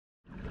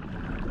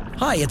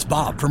Hi, it's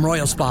Bob from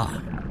Royal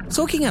Spa.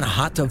 Soaking in a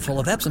hot tub full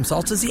of Epsom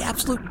salts is the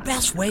absolute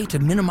best way to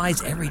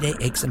minimize everyday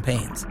aches and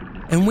pains.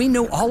 And we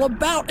know all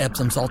about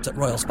Epsom salts at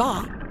Royal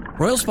Spa.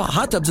 Royal Spa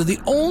hot tubs are the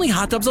only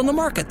hot tubs on the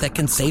market that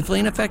can safely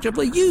and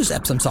effectively use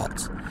Epsom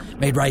salts.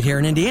 Made right here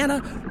in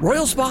Indiana,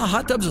 Royal Spa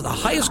hot tubs are the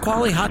highest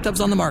quality hot tubs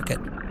on the market.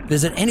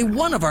 Visit any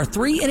one of our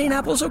 3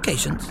 Indianapolis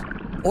locations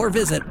or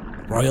visit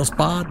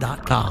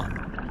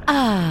royalspa.com.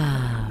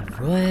 Ah,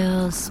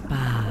 Royal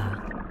Spa.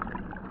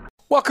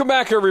 Welcome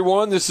back,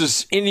 everyone. This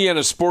is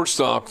Indiana Sports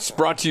Talk. It's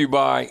brought to you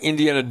by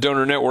Indiana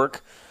Donor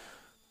Network.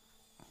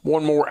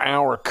 One more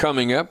hour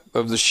coming up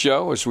of the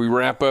show as we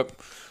wrap up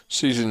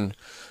season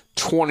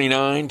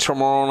 29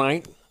 tomorrow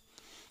night.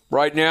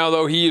 Right now,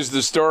 though, he is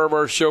the star of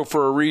our show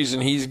for a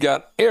reason. He's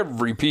got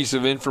every piece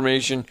of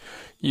information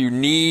you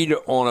need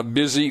on a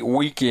busy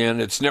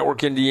weekend. It's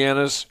Network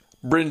Indiana's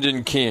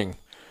Brendan King.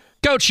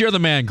 Coach, you're the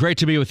man. Great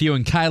to be with you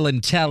and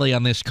Kylan Talley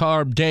on this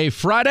Carb Day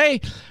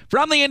Friday.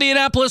 From the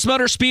Indianapolis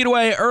Motor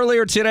Speedway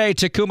earlier today,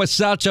 Takuma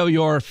Sato,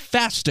 your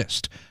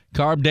fastest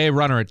Carb Day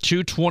runner at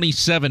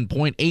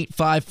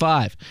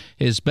 227.855.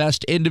 His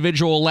best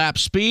individual lap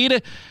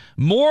speed,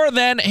 more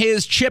than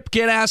his Chip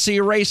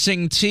Ganassi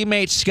Racing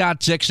teammate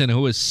Scott Dixon,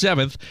 who is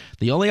 7th,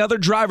 the only other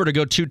driver to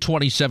go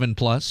 227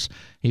 plus.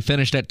 He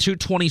finished at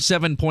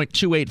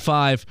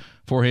 227.285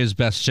 for his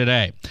best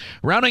today.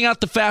 Rounding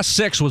out the Fast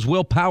Six was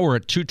Will Power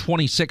at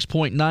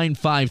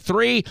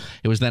 226.953.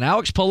 It was then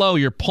Alex Palou,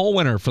 your pole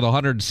winner for the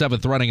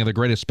 107th running of the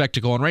greatest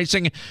spectacle in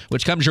racing,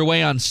 which comes your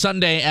way on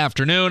Sunday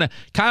afternoon.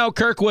 Kyle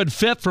Kirkwood,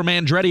 5th from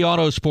Andretti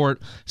Autosport.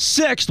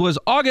 6th was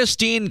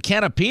Augustine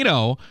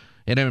Canapino.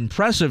 An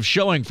impressive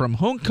showing from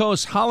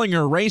Juncos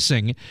Hollinger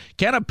Racing.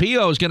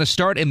 Canapino is going to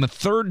start in the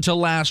 3rd to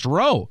last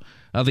row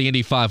of the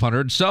Indy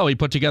 500, so he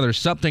put together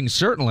something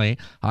certainly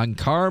on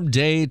Carb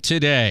Day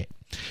today.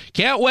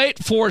 Can't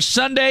wait for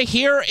Sunday.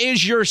 Here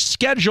is your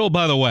schedule,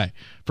 by the way,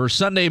 for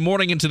Sunday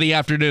morning into the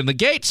afternoon. The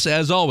gates,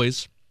 as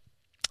always,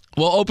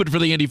 will open for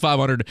the Indy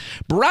 500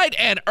 bright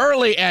and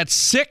early at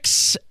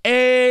 6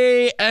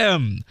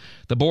 a.m.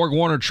 The Borg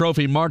Warner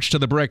Trophy March to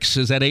the Bricks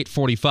is at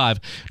 8:45.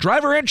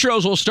 Driver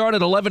intros will start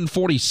at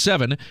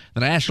 11:47.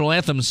 The national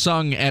anthem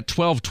sung at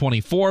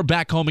 12:24.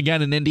 Back home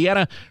again in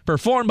Indiana,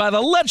 performed by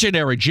the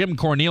legendary Jim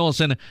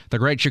Cornelison, the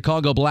great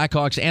Chicago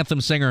Blackhawks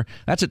anthem singer.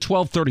 That's at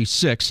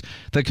 12:36.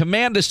 The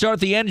command to start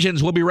the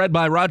engines will be read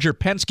by Roger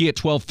Penske at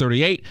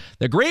 12:38.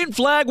 The green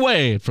flag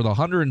wave for the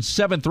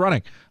 107th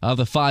running of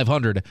the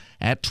 500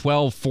 at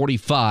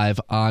 12:45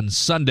 on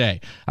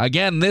Sunday.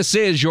 Again, this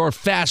is your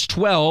Fast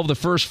 12. The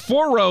first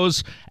 4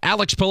 rows,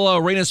 Alex Palou,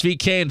 Renus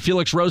VK, and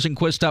Felix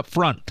Rosenquist up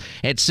front.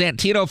 It's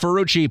Santino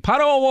Ferrucci,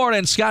 Pato O'Ward,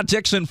 and Scott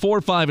Dixon, 4,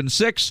 5, and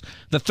 6.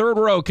 The third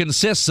row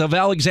consists of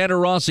Alexander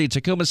Rossi,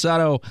 Takuma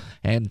Sato,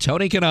 and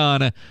Tony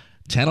Kanaan,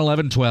 10,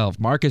 11, 12.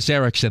 Marcus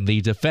Ericsson, the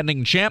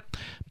defending champ,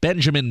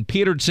 Benjamin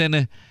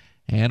Peterson,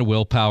 and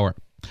Will Power.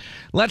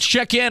 Let's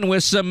check in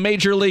with some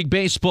Major League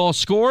Baseball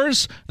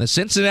scores. The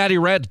Cincinnati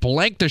Reds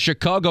blanked the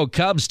Chicago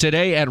Cubs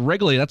today at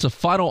Wrigley. That's a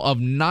final of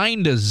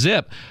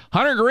 9-0.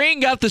 Hunter Green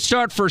got the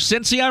start for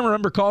Cincy. I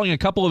remember calling a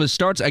couple of his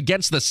starts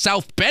against the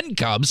South Bend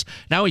Cubs.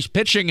 Now he's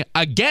pitching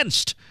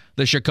against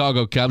the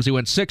Chicago Cubs. He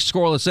went 6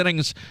 scoreless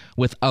innings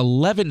with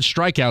 11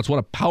 strikeouts. What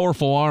a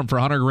powerful arm for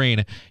Hunter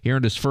Green. He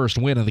earned his first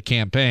win of the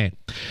campaign.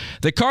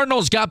 The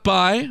Cardinals got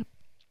by.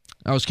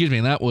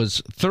 That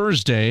was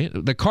Thursday.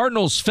 The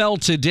Cardinals fell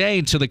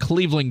today to the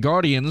Cleveland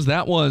Guardians.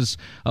 That was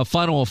a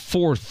final of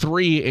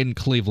 4-3 in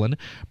Cleveland.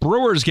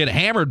 Brewers get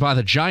hammered by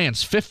the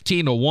Giants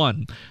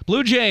 15-1.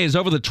 Blue Jays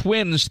over the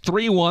Twins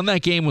 3-1.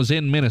 That game was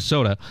in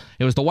Minnesota.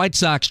 It was the White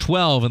Sox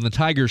 12 and the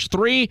Tigers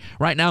 3.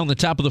 Right now in the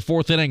top of the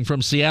 4th inning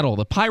from Seattle.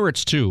 The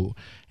Pirates 2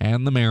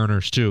 and the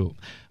Mariners 2.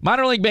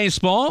 Minor League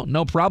Baseball,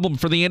 no problem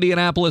for the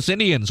Indianapolis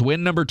Indians.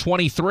 Win number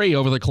 23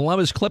 over the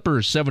Columbus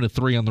Clippers,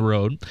 7-3 on the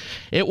road.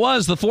 It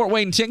was the Fort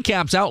Wayne Tin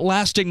Caps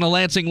outlasting the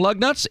Lansing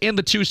Lugnuts in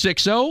the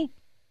 2-6-0.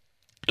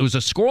 It was a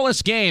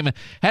scoreless game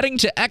heading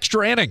to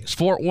extra innings.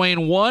 Fort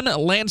Wayne 1,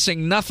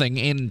 Lansing nothing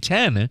in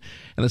 10. And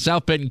the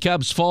South Bend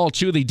Cubs fall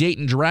to the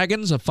Dayton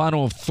Dragons, a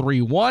final of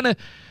 3-1.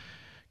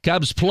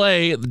 Cubs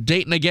play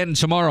Dayton again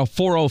tomorrow,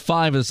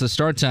 4:05 is the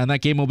start time. That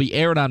game will be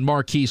aired on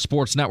Marquee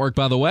Sports Network,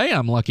 by the way.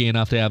 I'm lucky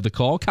enough to have the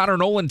call. Connor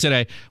Nolan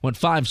today went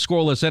 5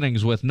 scoreless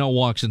innings with no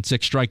walks and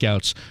 6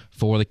 strikeouts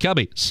for the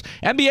Cubbies.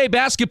 NBA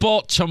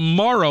basketball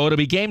tomorrow. It'll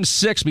be Game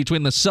 6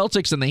 between the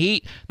Celtics and the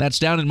Heat. That's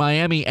down in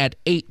Miami at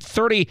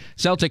 8:30.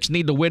 Celtics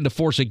need to win to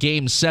force a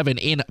Game 7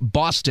 in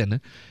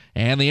Boston.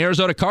 And the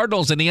Arizona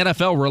Cardinals in the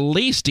NFL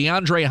released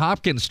DeAndre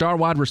Hopkins, star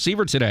wide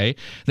receiver, today.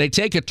 They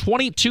take a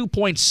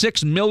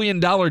 $22.6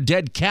 million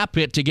dead cap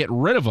hit to get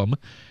rid of him.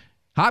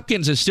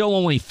 Hopkins is still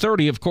only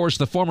 30, of course,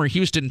 the former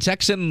Houston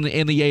Texan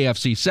in the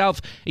AFC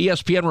South.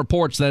 ESPN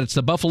reports that it's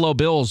the Buffalo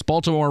Bills,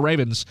 Baltimore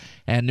Ravens,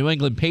 and New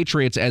England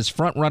Patriots as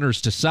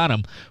front-runners to sign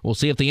him. We'll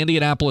see if the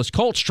Indianapolis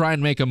Colts try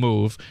and make a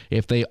move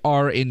if they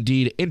are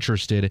indeed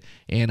interested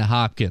in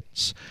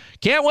Hopkins.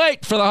 Can't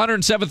wait for the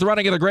 107th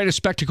running of the greatest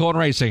spectacle in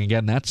racing.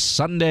 Again, that's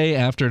Sunday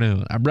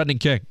afternoon. I'm Brendan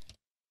King.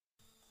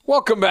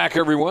 Welcome back,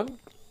 everyone.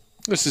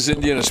 This is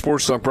Indiana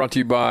Sports Talk, brought to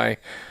you by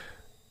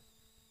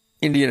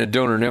Indiana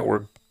Donor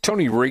Network.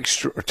 Tony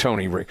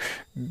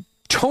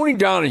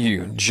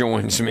Donohue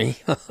joins me.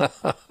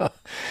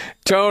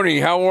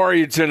 Tony, how are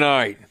you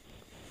tonight?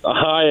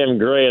 I am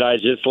great. I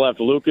just left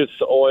Lucas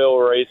Oil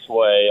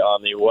Raceway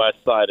on the west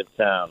side of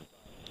town.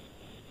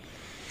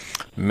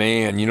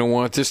 Man, you know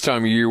what? This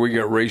time of year, we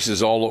got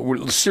races all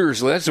over.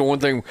 Seriously, that's the one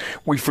thing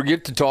we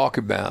forget to talk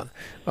about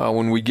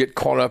when we get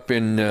caught up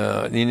in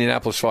the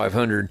Indianapolis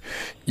 500.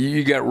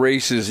 You got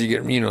races. You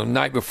get,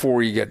 night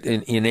before you got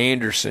in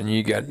Anderson.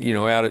 You got,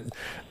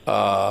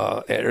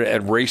 out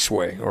at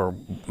Raceway or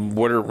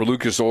whatever,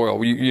 Lucas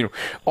Oil.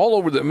 All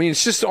over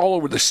it's just all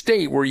over the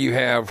state where you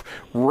have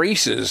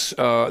races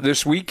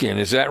this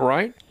weekend. Is that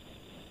right?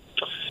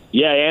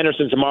 Yeah,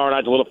 Anderson tomorrow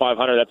night, the Little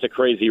 500. That's a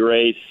crazy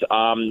race.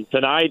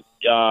 Tonight,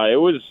 it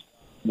was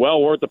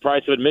well worth the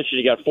price of admission.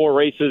 You got 4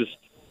 races.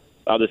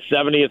 The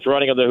 70th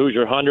running of the Hoosier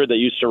 100 that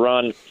used to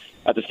run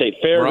at the State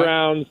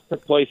Fairgrounds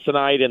took place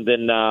tonight. And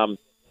then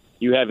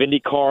you have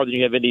IndyCar, then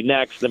you have Indy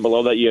Next. Then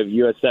below that, you have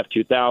USF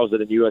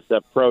 2000 and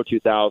USF Pro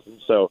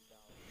 2000. So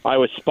I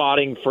was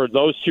spotting for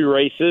those 2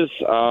 races.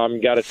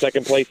 Got a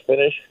second-place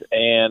finish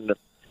and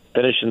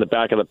finished in the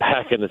back of the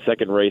pack in the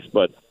second race.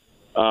 But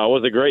it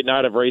was a great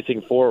night of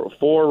racing.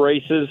 Four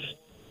races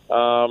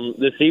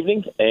this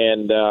evening,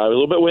 and a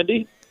little bit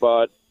windy,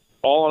 but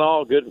all in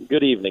all,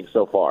 good evening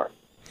so far.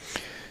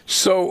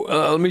 So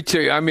let me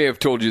tell you, I may have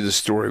told you this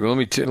story, but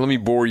let me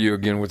bore you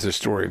again with this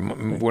story.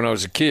 When I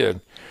was a kid,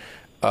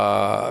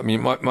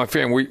 my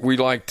family,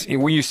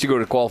 we used to go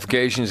to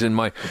qualifications, and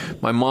my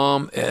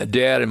mom,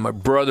 dad, and my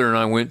brother and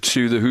I went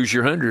to the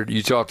Hoosier 100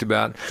 you talked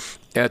about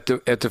at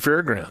the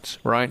fairgrounds,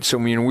 right? So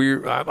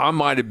I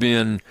might have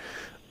been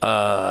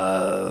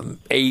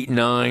 8,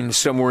 9,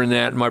 somewhere in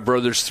that. My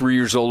brother's 3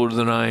 years older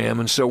than I am,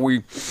 and so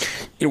we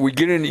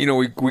get in.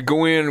 We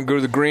go in and go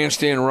to the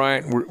grandstand.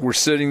 Right, we're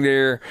sitting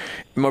there.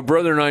 My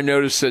brother and I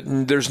notice that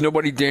there's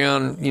nobody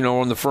down,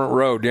 on the front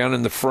row, down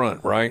in the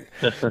front. Right,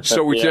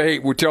 so we say, hey,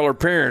 we tell our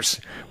parents,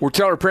 hey,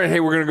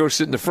 we're going to go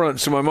sit in the front.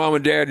 So my mom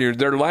and dad,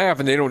 they're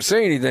laughing. They don't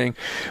say anything,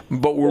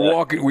 but we're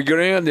walking. We go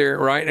down there,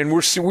 right, and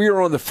we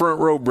are on the front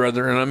row,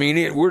 brother. And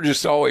we're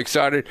just all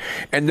excited.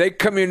 And they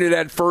come into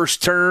that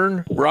first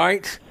turn.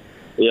 Right?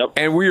 Yep.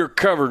 And we are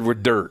covered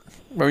with dirt.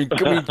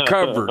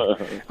 Covered.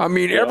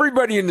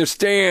 Everybody in the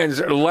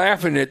stands are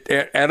laughing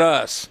at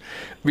us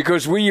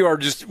because we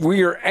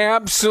are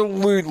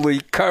absolutely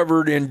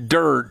covered in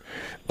dirt.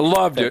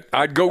 Loved it.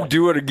 I'd go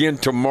do it again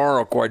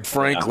tomorrow, quite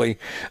frankly.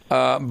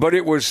 But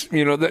it was,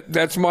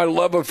 that's my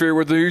love affair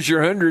with the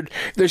Hoosier 100.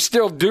 They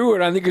still do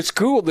it. I think it's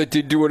cool that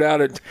they do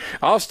it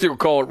I'll still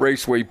call it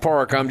Raceway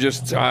Park. I'm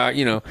just,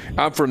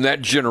 I'm from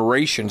that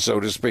generation, so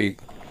to speak.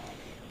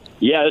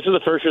 Yeah, this is the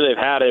first year they've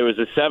had it. It was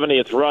the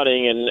 70th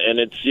running, and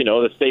it's,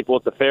 the staple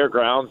at the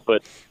fairgrounds,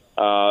 but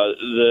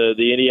the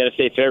Indiana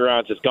State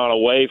Fairgrounds has gone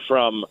away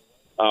from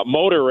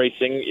motor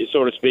racing,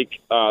 so to speak.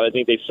 I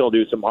think they still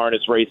do some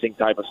harness racing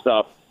type of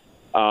stuff.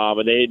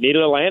 And they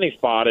needed a landing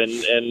spot, and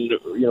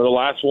the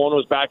last one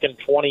was back in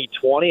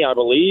 2020, I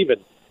believe,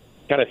 and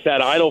kind of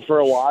sat idle for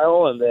a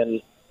while, and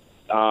then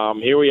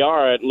here we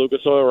are at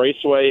Lucas Oil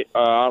Raceway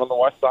out on the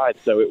west side.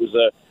 So it was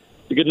a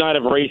good night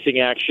of racing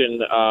action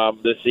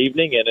this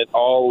evening, and it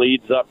all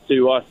leads up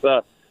to us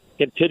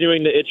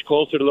continuing to itch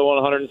closer to the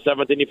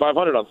 107th Indy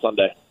 500 on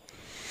Sunday.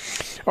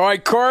 All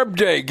right, Carb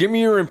Day. Give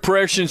me your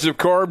impressions of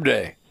Carb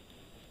Day.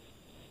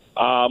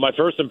 My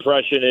first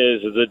impression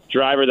is the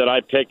driver that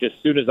I picked as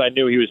soon as I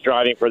knew he was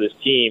driving for this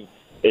team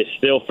is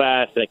still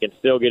fast and can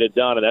still get it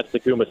done, and that's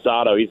Takuma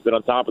Sato. He's been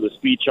on top of the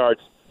speed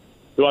charts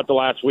throughout the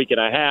last week and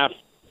a half,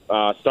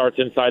 starts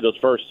inside those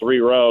first 3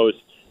 rows.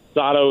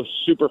 Sato,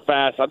 super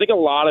fast. I think a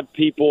lot of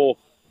people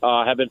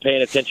have been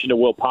paying attention to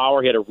Will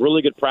Power. He had a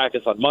really good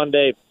practice on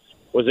Monday,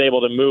 was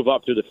able to move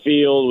up through the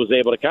field, was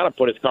able to kind of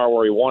put his car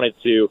where he wanted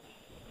to.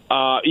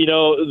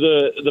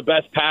 The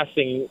best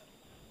passing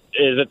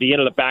is at the end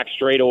of the back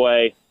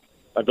straightaway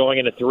going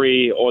into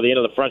 3 or the end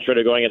of the front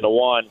straightaway going into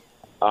 1.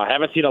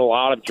 Haven't seen a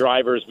lot of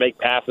drivers make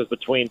passes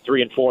between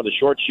 3 and 4 in the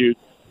short shoot.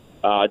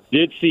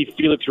 Did see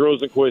Felix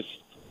Rosenquist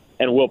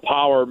and Will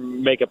Power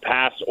make a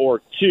pass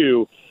or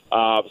 2.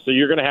 So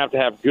you're going to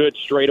have good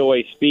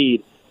straightaway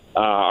speed.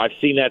 I've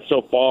seen that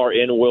so far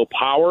in Will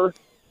Power.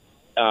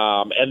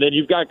 And then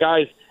you've got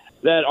guys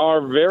that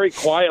are very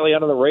quietly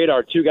under the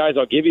radar. 2 guys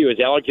I'll give you is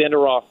Alexander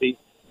Rossi.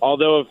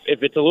 Although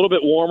if it's a little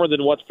bit warmer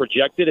than what's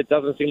projected, it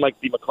doesn't seem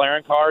like the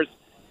McLaren cars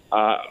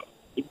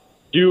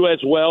do as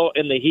well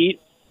in the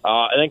heat.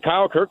 And then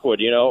Kyle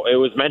Kirkwood, it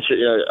was mentioned,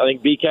 I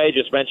think BK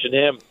just mentioned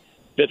him,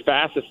 bit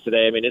fastest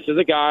today. This is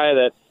a guy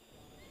that,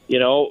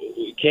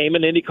 came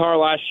in IndyCar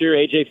last year.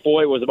 AJ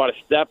Foyt was about a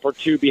step or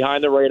 2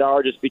 behind the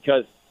radar just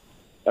because,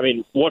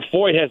 what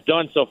Foyt has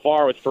done so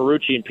far with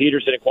Ferrucci and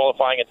Peterson and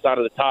qualifying inside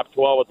of the top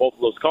 12 with both of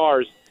those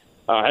cars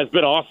has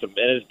been awesome.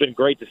 And it's been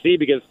great to see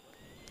because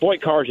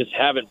Foyt cars just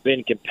haven't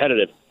been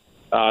competitive.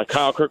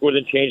 Kyle Kirkwood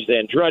didn't change to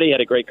Andretti, had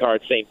a great car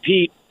at St.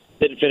 Pete,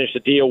 didn't finish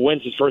the deal,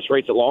 wins his first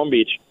race at Long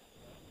Beach.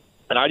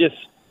 And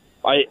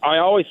I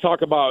always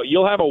talk about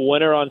you'll have a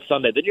winner on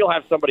Sunday. Then you'll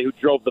have somebody who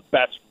drove the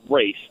best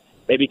race,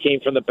 maybe came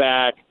from the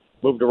back,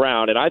 moved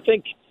around. And I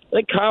think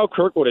Kyle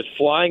Kirkwood is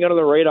flying under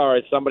the radar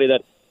as somebody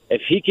that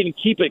if he can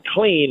keep it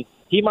clean,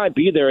 he might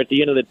be there at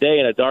the end of the day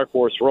in a dark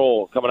horse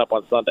role coming up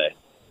on Sunday.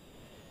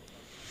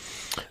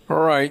 All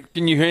right.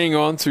 Can you hang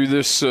on through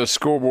this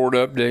scoreboard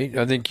update?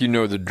 I think you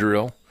know the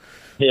drill.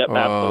 Yep,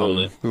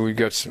 absolutely. We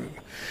got some,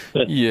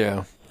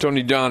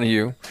 Tony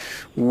Donohue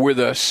with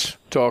us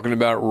talking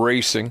about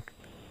racing.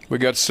 We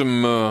got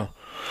some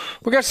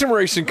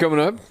racing coming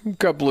up. A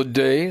couple of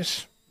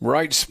days.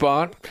 Right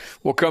spot.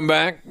 We'll come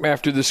back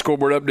after the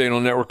scoreboard update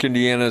on Network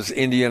Indiana's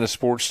Indiana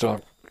Sports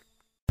Talk.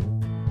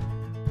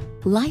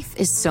 Life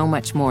is so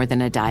much more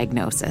than a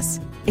diagnosis.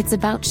 It's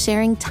about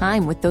sharing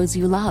time with those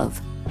you love,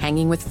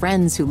 hanging with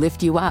friends who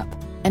lift you up,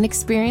 and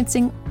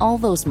experiencing all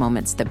those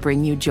moments that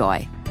bring you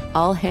joy.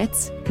 All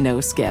hits,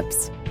 no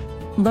skips.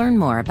 Learn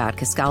more about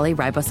Kisqali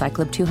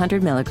Ribociclib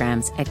 200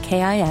 milligrams at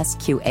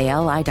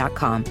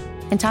KISQALI.com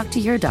and talk to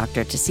your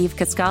doctor to see if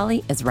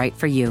Kisqali is right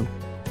for you.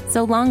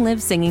 So long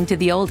live singing to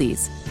the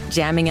oldies,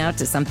 jamming out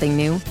to something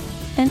new,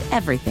 and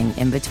everything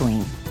in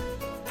between.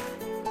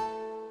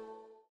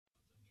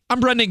 I'm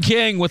Brendan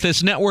King with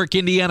this Network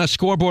Indiana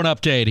scoreboard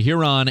update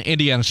here on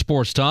Indiana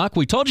Sports Talk.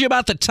 We told you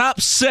about the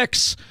top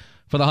 6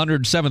 for the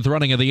 107th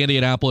running of the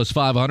Indianapolis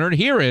 500.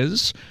 Here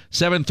is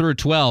 7 through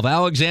 12.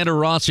 Alexander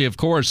Rossi, of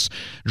course,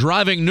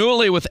 driving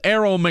newly with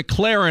Arrow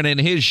McLaren in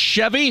his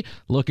Chevy,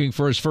 looking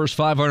for his first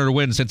 500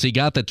 win since he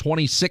got the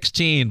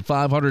 2016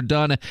 500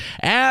 done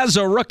as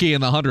a rookie in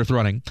the 100th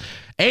running.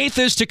 8th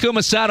is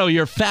Takuma Sato,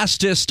 your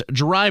fastest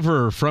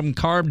driver from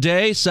Carb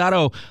Day.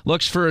 Sato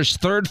looks for his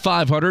third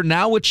 500,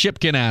 now with Chip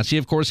Ganassi.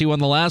 Of course, he won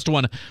the last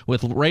one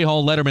with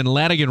Rahal Letterman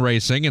Lanigan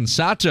Racing. And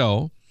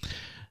Sato,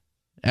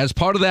 as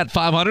part of that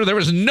 500, there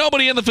was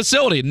nobody in the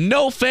facility,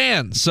 no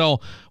fans.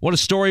 So what a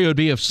story it would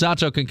be if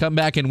Sato can come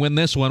back and win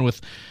this one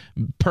with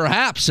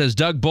perhaps, as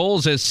Doug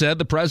Bowles has said,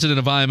 the president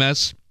of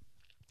IMS,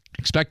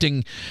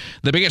 expecting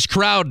the biggest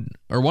crowd,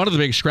 or one of the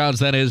biggest crowds,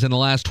 that is, in the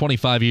last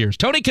 25 years.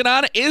 Tony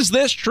Kanaan, is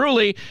this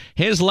truly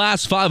his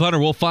last 500?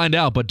 We'll find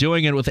out, but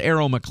doing it with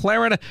Arrow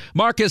McLaren.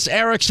 Marcus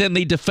Ericsson,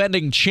 the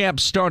defending champ,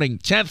 starting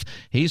 10th.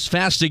 He's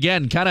fast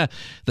again. Kind of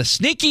the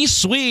sneaky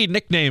Swede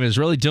nickname is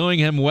really doing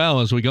him well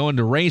as we go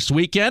into race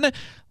weekend. A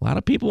lot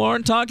of people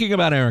aren't talking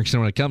about Ericsson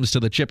when it comes to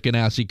the Chip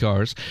Ganassi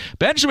cars.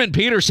 Benjamin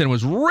Peterson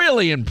was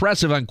really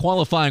impressive on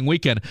qualifying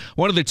weekend.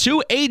 One of the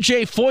 2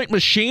 A.J. Foyt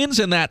machines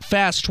in that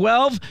Fast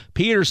 12.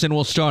 Peterson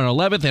will start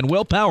 11th, and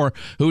Will Power,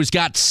 who's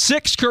got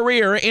 6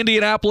 career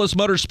Indianapolis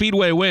Motor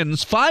Speedway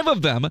wins. 5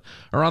 of them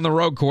are on the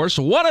road course.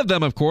 One of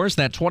them, of course,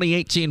 that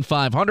 2018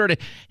 500.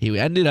 He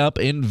ended up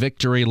in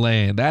victory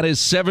lane. That is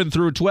 7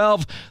 through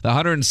 12. The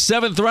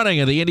 107th running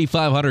of the Indy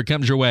 500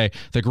 comes your way.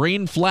 The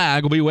green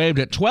flag will be waved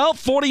at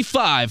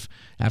 12:45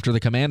 after the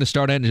command to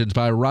start engines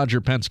by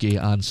Roger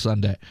Penske on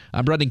Sunday.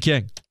 I'm Brendan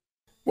King.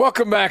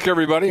 Welcome back,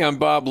 everybody. I'm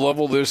Bob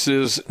Lovell. This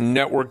is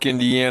Network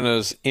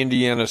Indiana's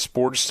Indiana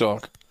Sports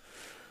Talk.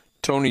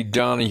 Tony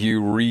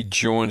Donohue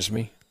rejoins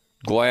me.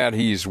 Glad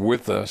he's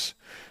with us,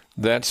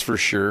 that's for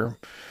sure.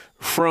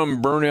 From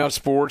Burnout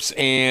Sports,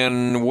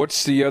 and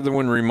what's the other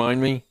one?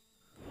 Remind me.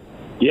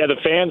 Yeah, the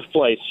Fans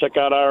Place. Check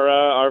out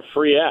our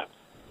free app.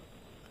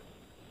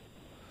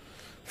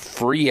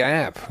 Free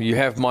app. You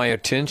have my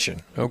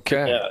attention.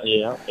 Okay.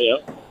 Yeah.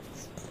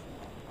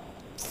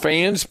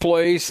 Fans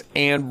Place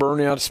and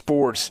Burnout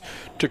Sports.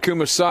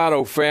 Takuma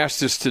Sato,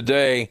 fastest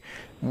today.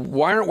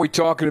 Why aren't we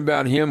talking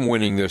about him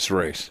winning this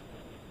race?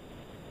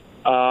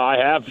 I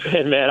have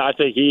been, man. I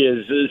think he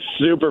is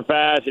super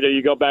fast. You know,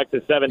 you go back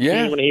to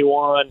 17 when he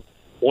won,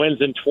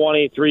 wins in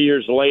 20, 3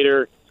 years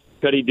later.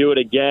 Could he do it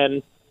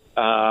again?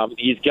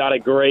 He's got a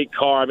great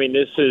car. I mean,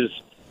 this is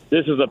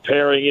a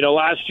pairing. You know,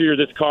 last year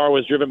this car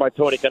was driven by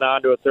Tony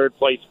Kanaan to a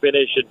third-place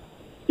finish, and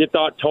you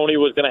thought Tony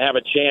was going to have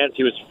a chance.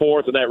 He was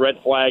 4th when that red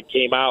flag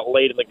came out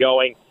late in the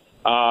going.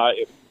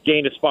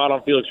 Gained a spot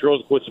on Felix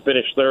Rosenquist to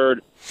finish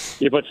 3rd.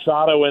 You put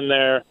Sato in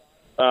there,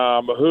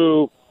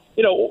 who,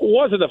 you know,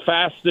 wasn't the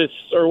fastest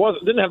or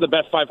didn't have the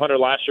best 500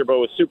 last year, but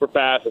was super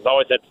fast, has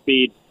always had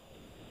speed.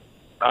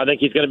 I think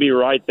he's going to be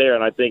right there,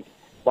 and I think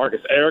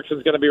Marcus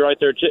Ericsson's going to be right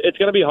there. It's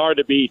going to be hard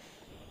to beat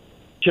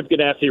Chip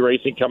Ganassi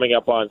Racing coming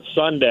up on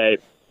Sunday.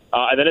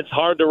 And then it's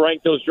hard to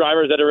rank those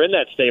drivers that are in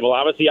that stable.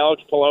 Obviously,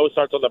 Alex Palou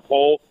starts on the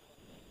pole.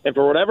 And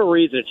for whatever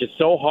reason, it's just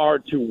so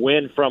hard to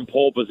win from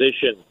pole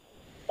position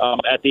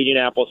at the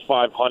Indianapolis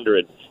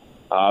 500.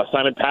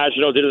 Simon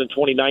Pagenaud did it in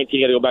 2019.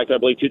 You got to go back to, I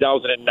believe,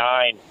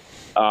 2009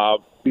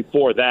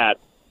 before that.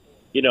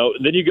 You know,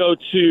 then you go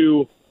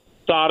to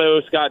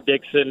Sato, Scott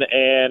Dixon,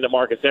 and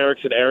Marcus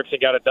Ericsson. Ericsson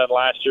got it done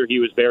last year. He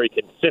was very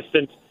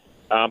consistent.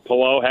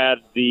 Palou had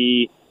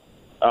the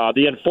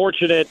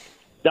unfortunate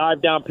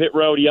dive down pit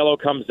road. Yellow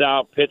comes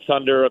out, pits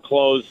under a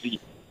closed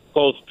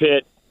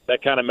pit.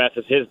 That kind of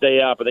messes his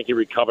day up. I think he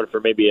recovered for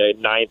maybe a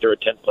 9th or a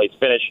 10th place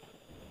finish.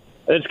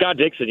 And then Scott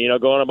Dixon, you know,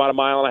 going about a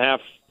mile and a half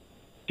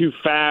too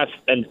fast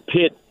and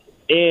pit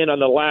in on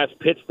the last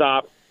pit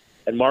stop.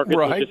 And Marcus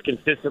was just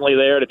consistently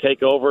there to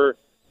take over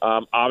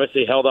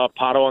Obviously held off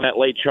Pato on that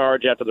late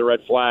charge after the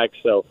red flag.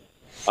 So,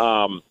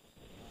 and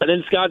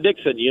then Scott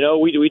Dixon,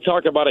 we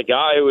talk about a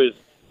guy who is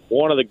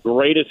one of the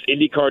greatest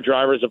IndyCar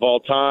drivers of all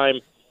time.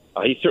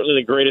 He's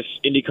certainly the greatest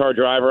IndyCar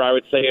driver, I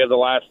would say, of the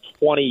last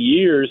 20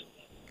 years.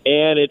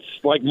 And it's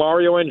like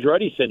Mario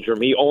Andretti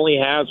syndrome. He only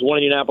has one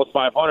Indianapolis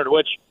 500,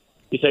 which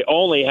you say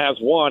only has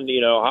one.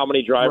 How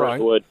many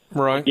drivers would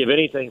give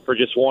anything for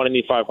just one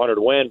Indy 500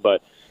 win?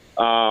 But,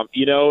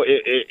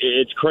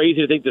 it's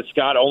crazy to think that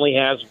Scott only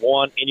has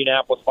one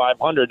Indianapolis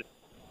 500.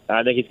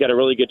 I think he's got a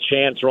really good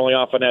chance rolling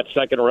off on that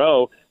second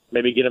row,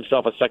 maybe get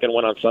himself a second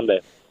win on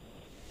Sunday.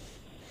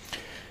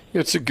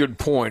 It's a good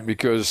point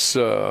because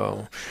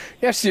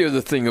that's the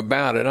other thing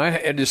about it. I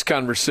had this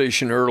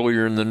conversation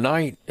earlier in the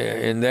night,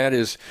 and that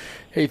is,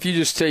 hey, if you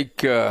just take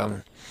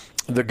the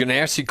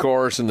Ganassi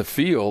cars in the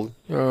field,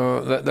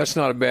 that's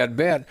not a bad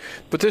bet.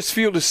 But this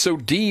field is so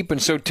deep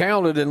and so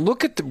talented, and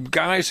look at the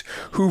guys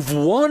who've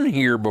won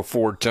here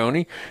before,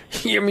 Tony.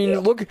 I mean,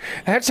 look,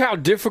 that's how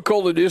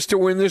difficult it is to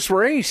win this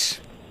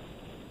race.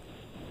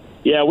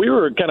 Yeah, I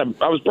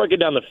was breaking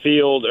down the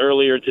field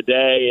earlier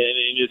today,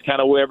 and just kind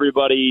of where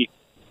everybody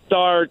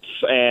starts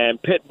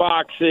and pit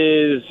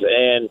boxes,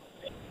 and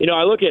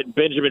I look at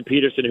Benjamin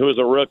Peterson, who is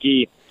a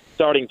rookie,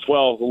 starting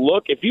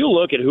 12th. If you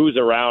look at who's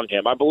around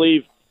him, I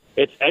believe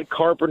it's Ed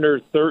Carpenter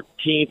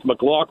 13th,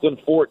 McLaughlin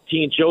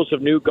 14th,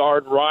 Joseph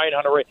Newgarden, Ryan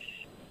Hunter,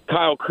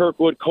 Kyle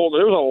Kirkwood, Colton.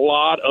 There's a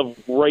lot of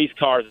race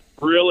cars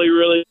really,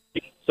 really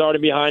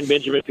starting behind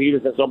Benjamin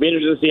Peterson. So I'll be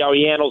interested to see how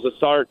he handles the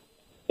start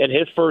in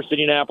his first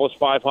Indianapolis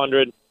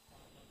 500.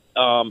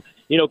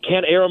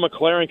 Can Aaron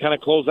McLaren kind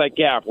of close that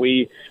gap?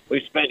 We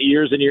spent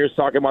years and years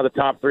talking about the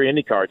top three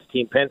Indy cars.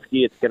 Team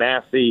Penske, it's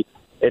Ganassi,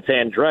 it's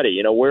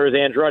Andretti. Where is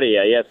Andretti?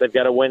 Yes, they've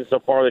got a win so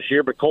far this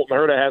year, but Colton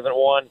Herta hasn't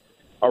won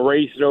a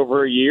race in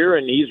over a year,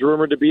 and he's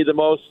rumored to be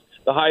the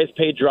highest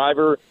paid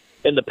driver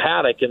in the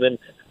paddock. And then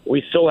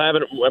we still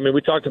haven't.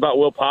 We talked about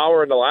Will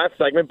Power in the last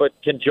segment, but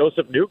can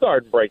Joseph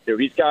Newgarden break through?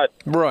 He's got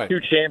 2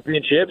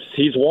 championships.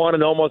 He's won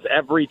in almost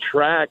every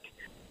track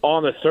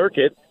on the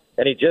circuit,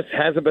 and he just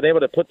hasn't been able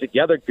to put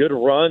together good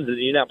runs in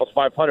the Indianapolis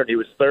 500. He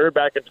was third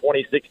back in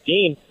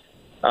 2016,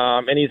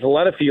 and he's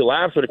led a few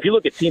laps. But if you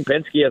look at Team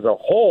Penske as a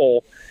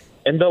whole,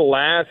 in the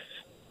last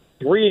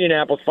 3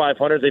 Indianapolis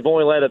 500s, they've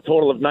only led a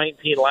total of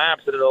 19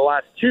 laps, and in the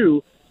last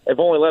 2, they've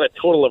only led a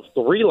total of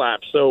 3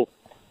 laps. So,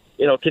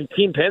 can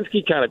Team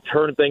Penske kind of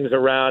turn things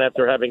around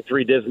after having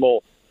 3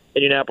 dismal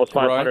Indianapolis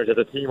 500s as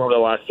a team over the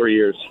last 3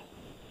 years?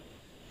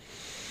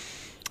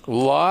 A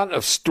lot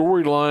of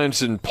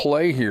storylines in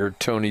play here,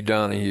 Tony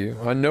Donohue.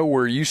 I know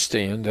where you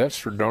stand. That's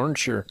for darn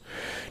sure.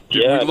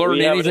 Did we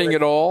learn anything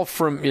at all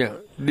from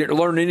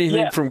learn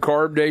anything from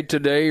Carb Day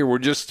today, or we're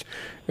just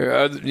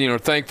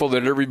thankful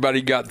that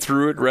everybody got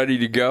through it, ready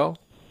to go?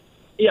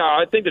 Yeah,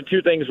 I think the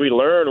 2 things we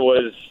learned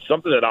was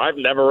something that I've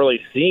never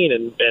really seen,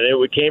 and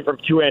it came from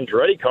 2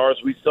 Andretti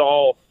cars. We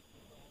saw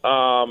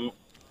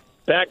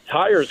back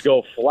tires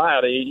go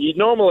flat.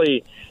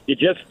 You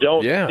just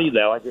don't see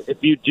that. Like,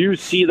 if you do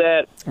see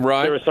that,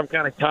 there was some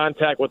kind of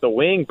contact with the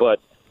wing, but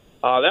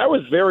that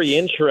was very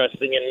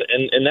interesting,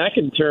 and that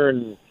can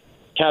turn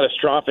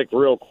catastrophic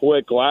real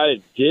quick. Glad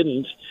it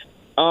didn't.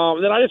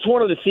 Then I just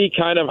wanted to see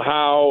kind of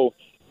how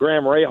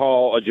Graham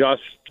Rahal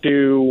adjusts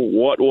to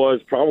what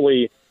was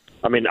probably,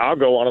 I'll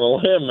go on a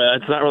limb.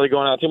 It's not really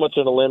going out too much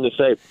on a limb to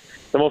say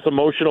the most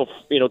emotional,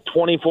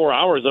 24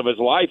 hours of his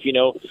life.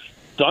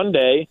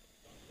 Sunday,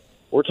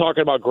 we're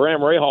talking about Graham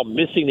Rahal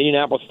missing the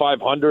Indianapolis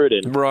 500,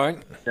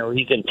 and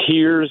he's in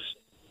tears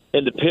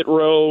in the pit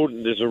road.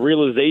 There's a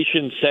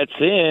realization sets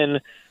in,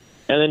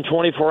 and then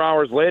 24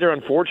 hours later,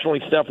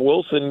 unfortunately, Steph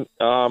Wilson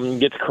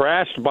gets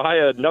crashed by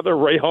another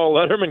Rahal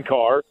Letterman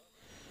car.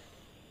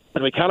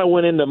 And we kind of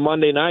went into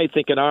Monday night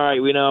thinking, all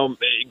right,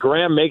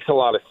 Graham makes a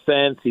lot of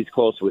sense. He's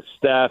close with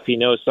Steph. He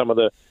knows some of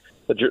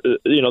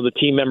the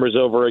team members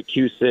over at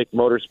Cusick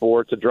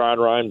Motorsports, Adrian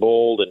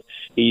Reinbold, and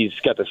he's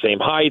got the same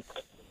height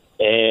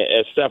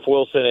as Steph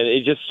Wilson, and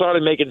it just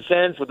started making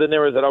sense. But then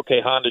there was that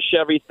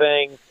Honda-Chevy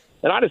thing,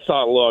 and I just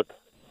thought, look,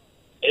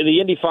 in the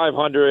Indy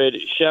 500,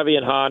 Chevy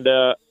and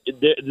Honda,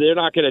 they're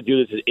not going to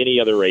do this at any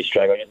other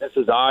racetrack. Like, if this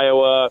is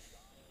Iowa,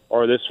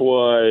 or this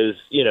was,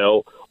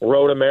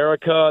 Road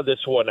America, this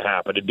wouldn't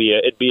happen. It'd be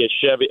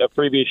a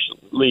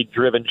previously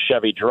driven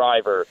Chevy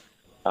driver.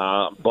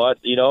 But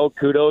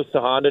kudos to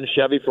Honda and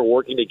Chevy for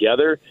working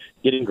together,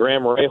 getting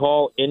Graham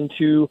Rahal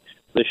into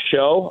the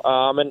show,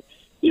 and.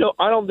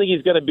 I don't think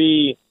he's going to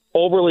be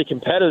overly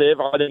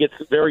competitive. I think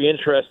it's very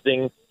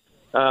interesting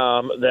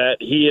that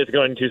he is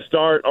going to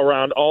start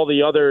around all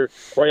the other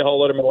Rahal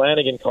Letterman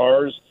Lanigan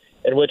cars,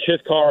 in which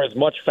his car is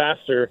much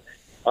faster.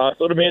 So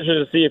it'll be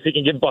interesting to see if he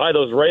can get by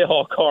those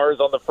Rahal cars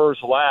on the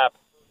first lap.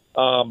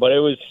 But it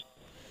was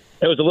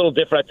a little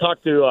different. I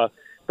talked to a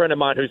friend of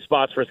mine who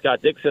spots for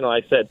Scott Dixon, and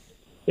I said,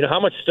 how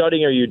much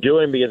studying are you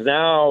doing? Because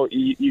now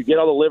you get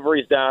all the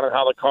liveries down and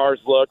how the cars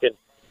look,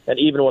 and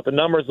even what the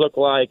numbers look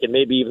like, and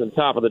maybe even the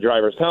top of the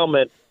driver's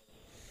helmet,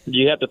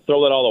 you have to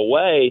throw that all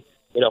away,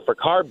 for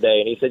Carb Day.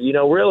 And he said,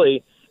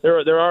 really,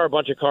 there are a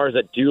bunch of cars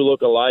that do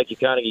look alike. You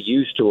kind of get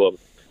used to them.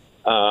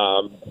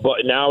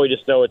 But now we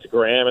just know it's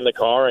Graham in the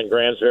car, and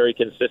Graham's very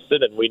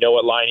consistent, and we know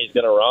what line he's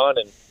going to run,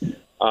 and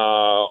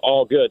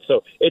all good.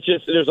 So it's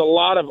just there's a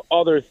lot of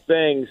other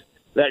things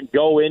that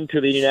go into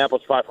the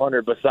Indianapolis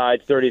 500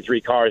 besides 33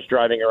 cars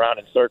driving around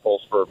in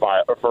circles for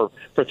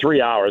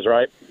 3 hours,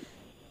 right?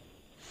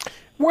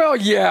 Well,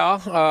 yeah.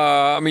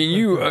 I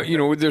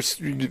mean,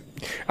 there's.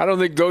 I don't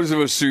think those of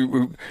us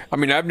who. I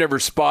mean, I've never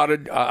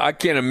spotted. I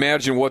can't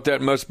imagine what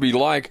that must be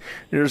like.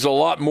 There's a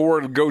lot more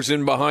that goes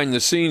in behind the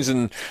scenes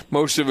than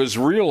most of us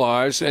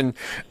realize. And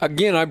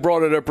again, I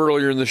brought it up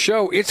earlier in the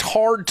show. It's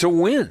hard to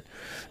win.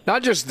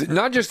 Not just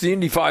the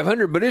Indy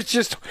 500, but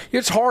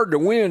it's hard to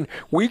win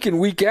week in,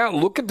 week out.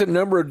 Look at the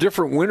number of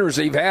different winners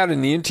they've had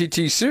in the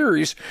NTT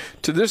series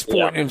to this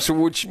point, and so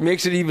which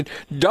makes it even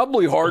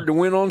doubly hard to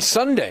win on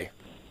Sunday.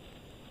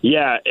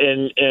 Yeah,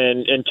 and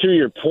to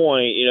your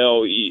point,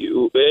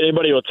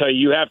 anybody will tell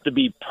you have to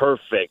be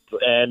perfect,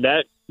 and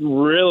that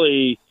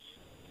really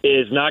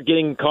is not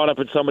getting caught up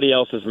in somebody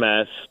else's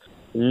mess,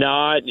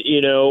 not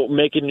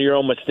making your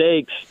own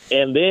mistakes,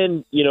 and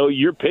then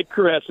your pit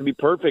crew has to be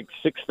perfect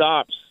 6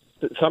 stops,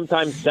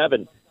 sometimes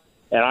 7.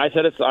 And I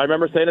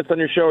remember saying this on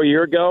your show a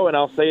year ago, and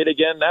I'll say it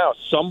again now.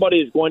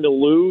 Somebody is going to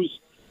lose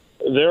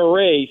their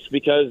race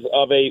because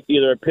of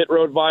either a pit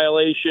road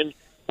violation,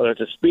 whether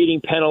it's a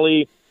speeding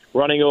penalty,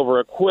 running over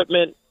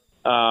equipment.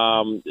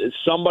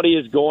 Somebody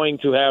is going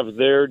to have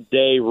their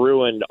day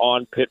ruined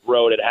on pit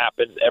road. It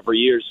happens every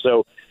year.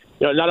 So,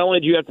 not only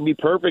do you have to be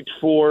perfect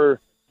for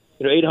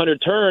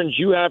 800 turns,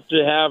 you have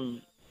to have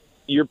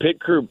your pit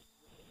crew.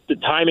 The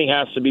timing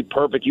has to be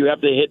perfect. You have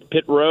to hit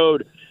pit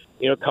road,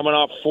 coming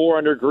off 4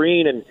 under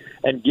green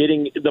and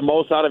getting the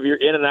most out of your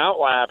in and out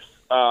laps.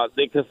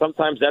 Because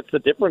sometimes that's the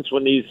difference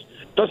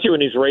especially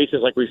when these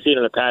races like we've seen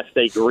in the past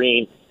stay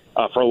green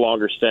for a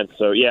longer stint.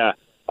 So yeah,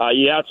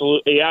 you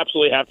absolutely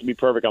have to be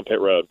perfect on pit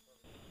road.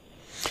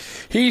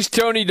 He's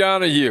Tony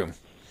Donohue,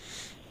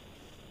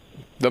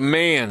 the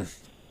man.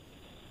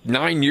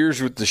 9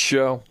 years with the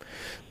show.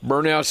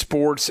 Burnout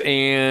Sports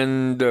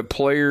and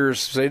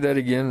players. Say that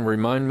again.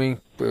 Remind me.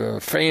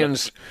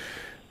 Fans.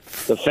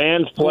 The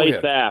Fans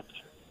Place app.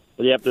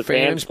 Yep, the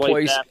Fans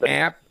Place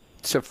app.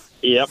 It's a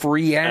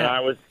free app. And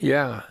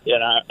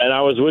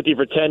I was with you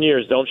for 10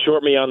 years. Don't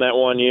short me on that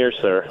 1 year,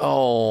 sir.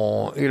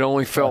 Oh, it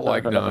only felt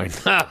like 9.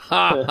 All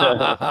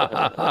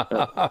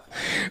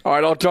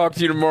right, I'll talk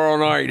to you tomorrow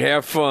night.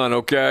 Have fun,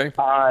 okay?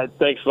 All right.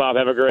 Thanks, Bob.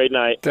 Have a great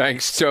night.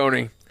 Thanks,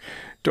 Tony.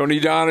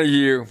 Tony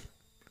Donohue.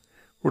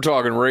 We're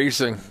talking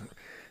racing.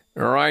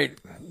 All right,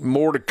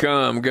 more to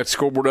come. We've got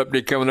scoreboard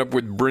update coming up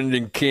with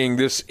Brendan King.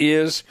 This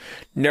is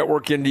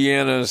Network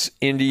Indiana's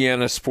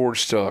Indiana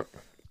Sports Talk.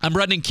 I'm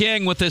Brendan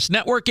King with this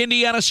Network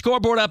Indiana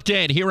scoreboard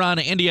update here on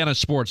Indiana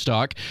Sports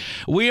Talk.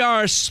 We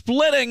are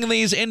splitting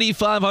these Indy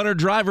 500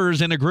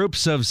 drivers into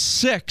groups of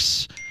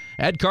 6.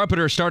 Ed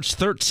Carpenter starts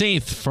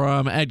 13th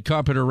from Ed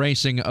Carpenter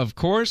Racing, of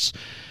course.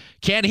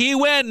 Can he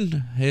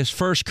win his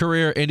first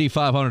career Indy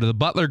 500? The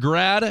Butler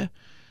grad.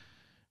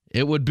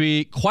 It would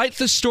be quite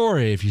the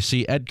story if you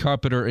see Ed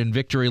Carpenter in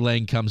victory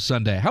lane come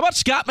Sunday. How about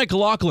Scott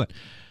McLaughlin,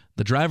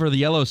 the driver of the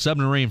Yellow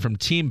Submarine from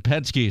Team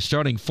Penske,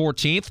 starting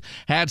 14th?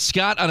 Had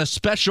Scott on a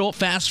special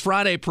Fast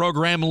Friday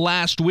program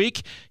last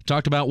week. He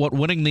talked about what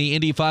winning the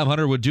Indy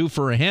 500 would do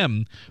for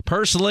him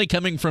personally,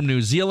 coming from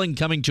New Zealand,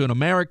 coming to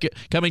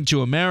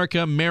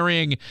America,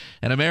 marrying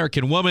an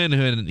American woman,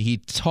 and he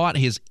taught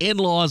his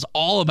in-laws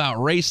all about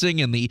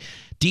racing and the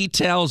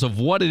details of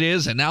what it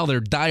is, and now they're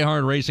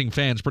diehard racing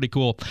fans. Pretty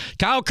cool.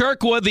 Kyle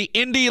Kirkwood, the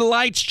Indy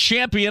Lights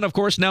champion, of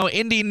course, now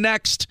Indy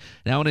Next,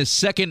 now in his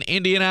second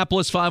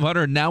Indianapolis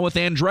 500, now with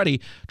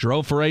Andretti,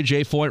 drove for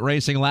AJ Foyt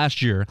Racing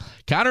last year.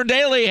 Connor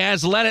Daly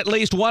has led at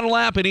least one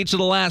lap in each of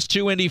the last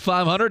 2 Indy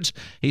 500s.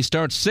 He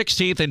starts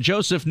 16th, and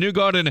Joseph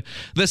Newgarden,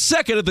 the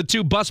second of the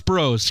 2 Bus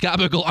Bros, Scott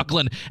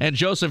McLaughlin and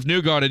Joseph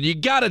Newgarden. You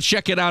got to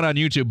check it out on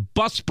YouTube,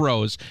 Bus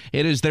Bros.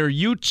 It is their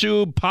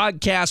YouTube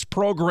podcast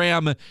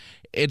program.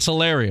 It's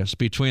hilarious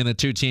between the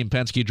 2 Team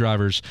Penske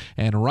drivers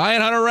and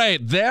Ryan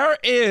Hunter-Reay. There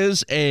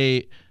is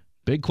a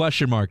big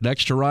question mark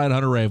next to Ryan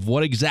Hunter-Reay of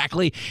what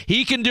exactly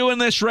he can do in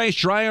this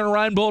race. Ryan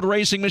Reinbold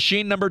Racing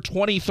Machine number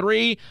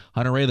 23.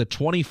 Hunter-Reay, the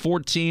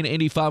 2014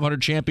 Indy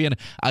 500 champion.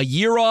 A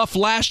year off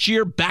last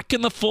year, back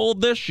in the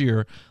fold this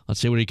year. Let's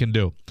see what he can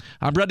do.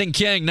 I'm Brendan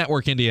King,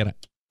 Network Indiana.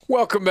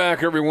 Welcome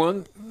back,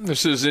 everyone.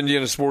 This is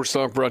Indiana Sports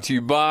Talk, brought to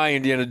you by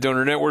Indiana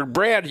Donor Network.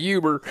 Brad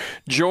Huber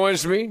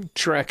joins me,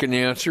 track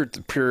announcer at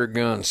the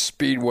Paragon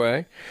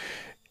Speedway,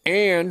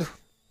 and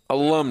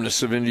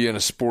alumnus of Indiana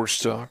Sports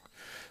Talk.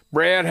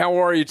 Brad,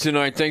 how are you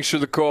tonight? Thanks for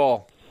the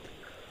call.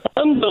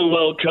 I'm doing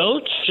well,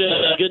 Coach.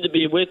 Good to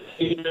be with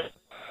you.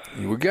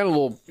 We got a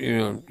little,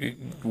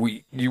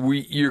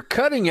 you're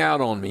cutting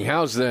out on me.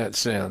 How's that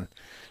sound?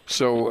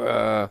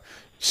 So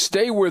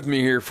stay with me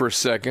here for a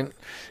second.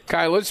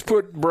 Kai, let's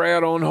put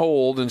Brad on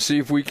hold and see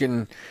if we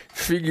can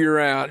figure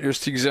out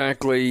just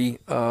exactly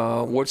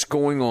what's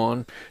going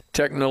on,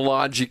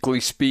 technologically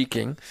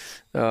speaking.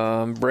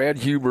 Brad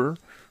Huber,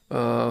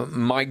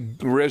 my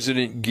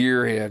resident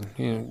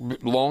gearhead,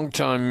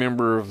 longtime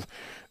member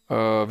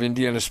of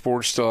Indiana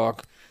Sports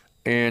Talk,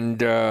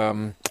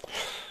 and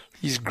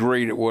he's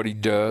great at what he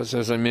does.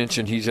 As I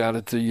mentioned, he's out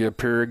at the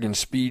Paragon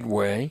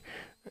Speedway.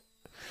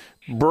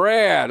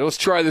 Brad, let's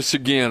try this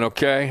again,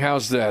 okay?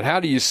 How's that? How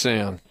do you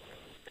sound?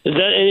 Is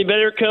that any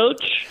better,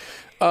 Coach?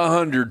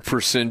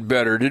 100%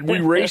 better. Did we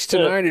race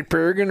tonight at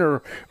Paragon,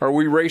 or are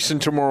we racing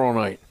tomorrow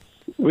night?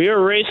 We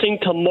are racing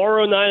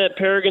tomorrow night at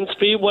Paragon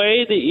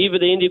Speedway, the eve of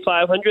the Indy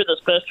 500, the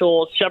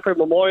special Shepherd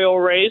Memorial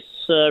race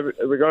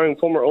regarding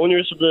former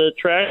owners of the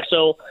track.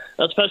 So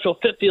a special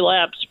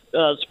 50-lap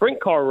sprint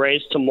car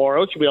race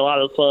tomorrow. Should be a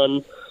lot of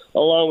fun,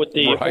 along with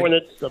the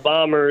Hornets, the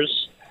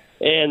Bombers,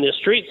 and the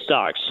Street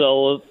Stock.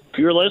 So if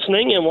you're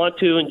listening and want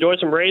to enjoy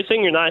some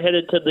racing, you're not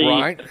headed to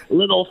the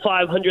little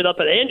 500 up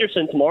at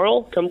Anderson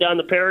tomorrow, come down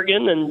to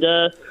Paragon, and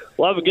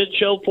we'll have a good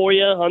show for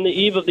you on the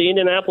eve of the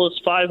Indianapolis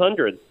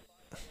 500.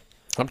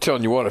 I'm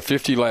telling you what, a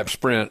 50-lap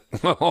sprint.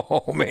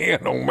 Oh,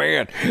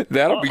 man.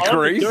 That'll be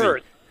crazy.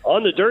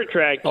 On the dirt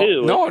track,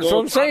 too. No, that's what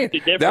I'm saying.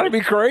 That'll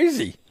be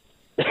crazy.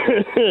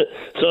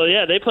 So,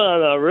 yeah, they put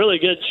on a really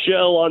good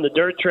show on the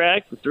dirt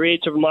track, the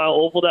 3/8 of a mile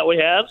oval that we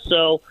have.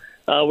 So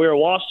we were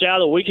washed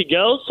out a week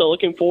ago, so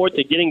looking forward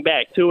to getting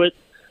back to it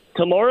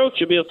tomorrow.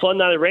 Should be a fun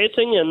night of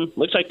racing, and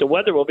looks like the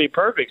weather will be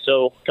perfect.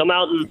 So come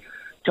down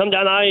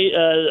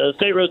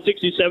State Road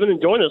 67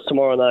 and join us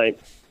tomorrow night.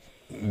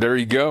 There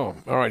you go.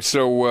 All right,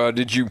 so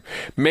did you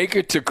make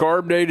it to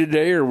Carb Day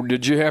today, or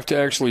did you have to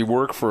actually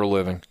work for a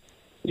living?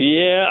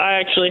 Yeah, I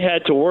actually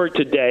had to work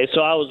today, so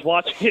I was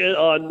watching it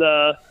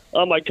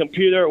on my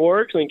computer at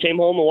work, and then came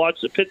home and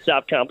watched the pit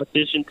stop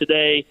competition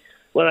today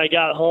when I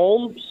got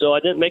home. So I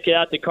didn't make it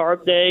out to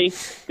Carb Day.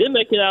 Didn't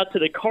make it out to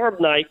the Carb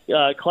Night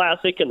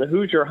Classic and the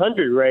Hoosier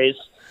 100 race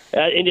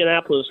at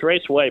Indianapolis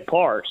Raceway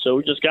Park. So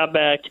we just got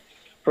back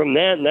from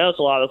that, and that was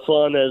a lot of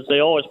fun, as they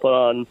always put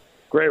on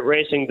great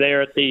racing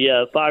there at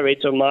the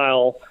 5/8 of a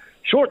mile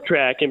short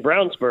track in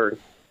Brownsburg.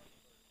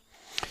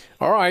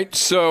 All right,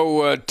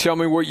 so tell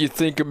me what you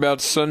think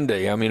about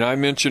Sunday. I mean, I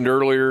mentioned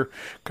earlier a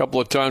couple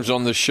of times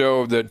on the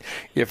show that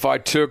if I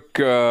took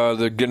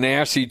the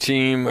Ganassi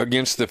team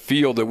against the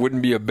field, it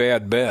wouldn't be a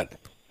bad bet.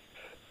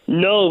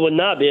 No, it would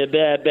not be a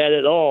bad bet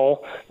at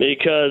all,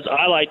 because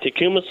I like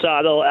Takuma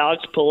Sato,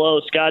 Alex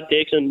Palou, Scott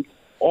Dixon.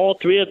 All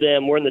three of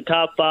them were in the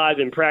top 5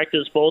 in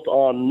practice both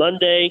on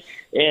Monday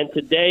and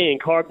today in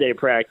Carb Day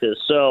practice.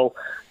 So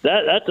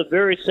that's a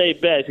very safe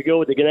bet. If you go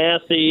with the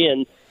Ganassi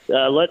and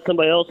let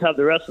somebody else have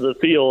the rest of the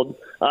field,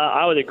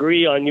 I would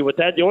agree on you with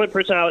that. The only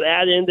person I would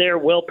add in there,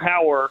 Will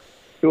Power,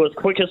 who was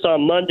quickest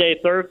on Monday,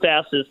 third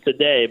fastest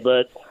today.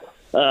 But,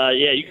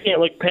 you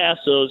can't look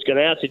past those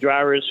Ganassi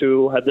drivers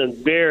who have been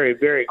very,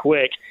 very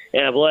quick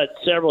and have led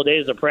several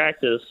days of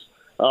practice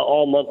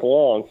all month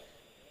long.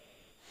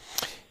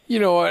 You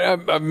know,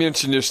 I've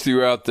mentioned this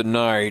throughout the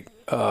night.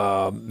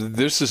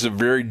 This is a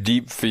very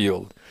deep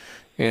field.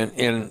 And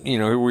you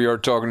know, here we are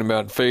talking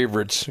about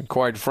favorites.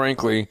 Quite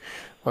frankly,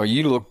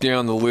 you look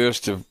down the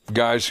list of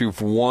guys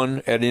who've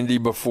won at Indy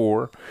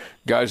before,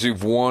 guys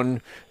who've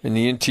won in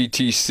the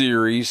NTT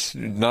Series,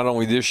 not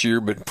only this year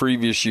but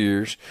previous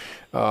years.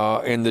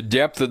 And the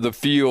depth of the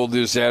field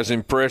is as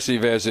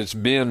impressive as it's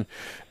been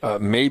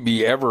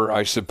maybe ever,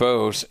 I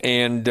suppose.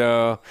 And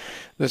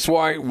that's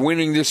why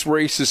winning this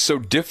race is so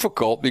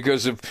difficult,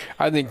 because of,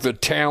 I think, the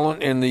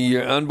talent and the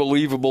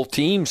unbelievable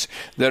teams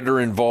that are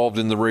involved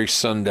in the race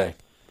Sunday.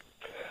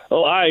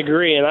 Oh, I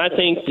agree, and I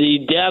think the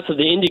depth of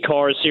the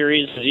IndyCar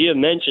series, as you have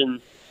mentioned,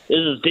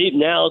 is as deep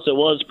now as it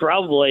was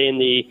probably in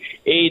the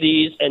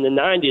 80s and the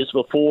 90s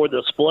before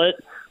the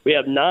split. We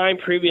have 9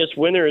 previous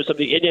winners of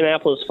the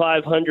Indianapolis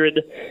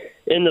 500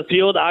 in the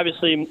field.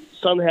 Obviously,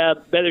 some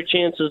have better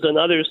chances than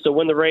others to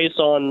win the race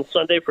on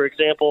Sunday. For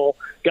example,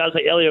 guys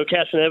like Elio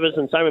Castroneves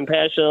and Simon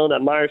Pagenaud, that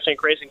Myers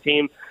Tank Racing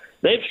team,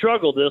 they've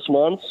struggled this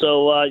month,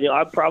 so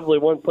I probably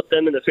wouldn't put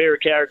them in the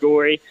favorite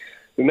category.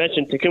 We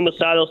mentioned Takuma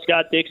Sato,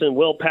 Scott Dixon,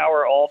 Will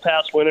Power, all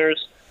past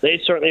winners. They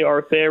certainly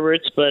are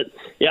favorites, but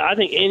I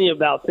think any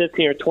about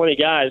 15 or 20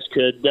 guys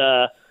could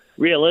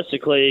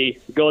realistically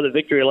go to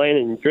victory lane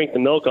and drink the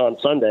milk on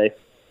Sunday.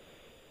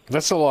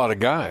 That's a lot of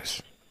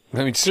guys.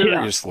 I mean,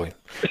 seriously.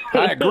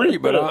 Yeah. I agree,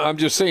 but I'm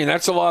just saying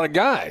that's a lot of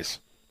guys.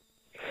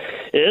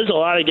 It is a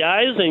lot of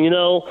guys, and, it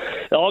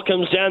all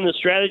comes down to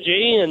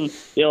strategy and,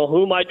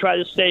 who might try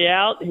to stay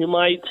out, who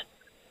might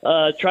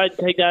try to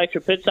take that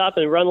extra pit stop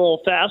and run a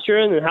little faster,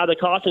 and then how the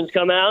cautions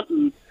come out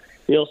and,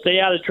 stay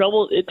out of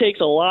trouble. It takes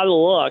a lot of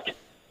luck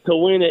to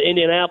win at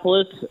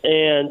Indianapolis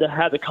and to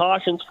have the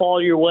cautions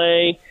fall your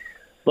way.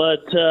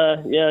 But,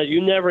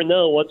 you never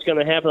know what's going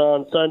to happen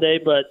on Sunday.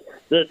 But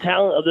the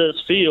talent of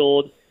this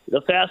field, the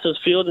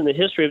fastest field in the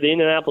history of the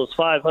Indianapolis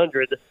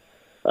 500, is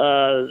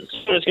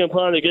going to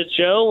put on a good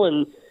show.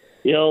 And,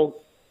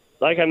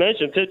 like I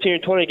mentioned, 15 or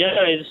 20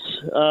 guys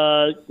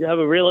have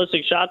a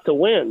realistic shot to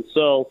win.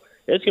 So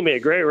it's going to be a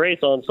great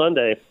race on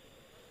Sunday.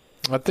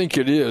 I think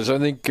it is. I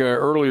think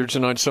earlier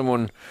tonight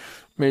someone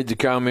made the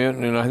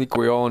comment, and I think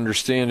we all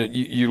understand it.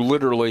 You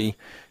literally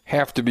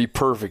have to be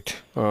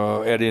perfect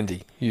at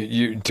Indy.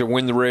 You to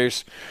win the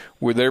race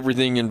with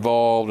everything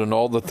involved and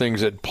all the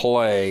things at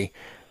play.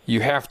 You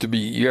have to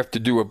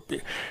do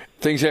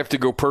things have to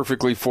go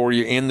perfectly for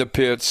you in the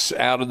pits,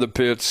 out of the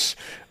pits,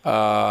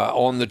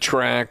 on the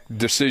track,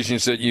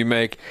 decisions that you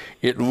make.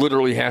 It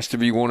literally has to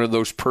be one of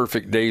those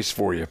perfect days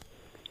for you.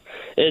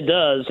 It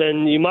does,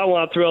 and you might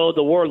want to throw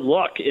the word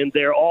luck in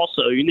there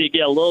also. You need to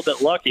get a little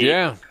bit lucky.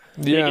 Yeah.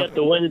 To get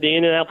the win of the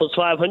Indianapolis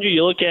 500.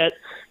 You look at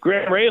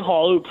Graham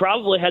Rahal, who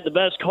probably had the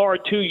best car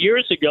 2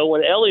 years ago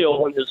when Elio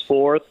won his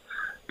fourth,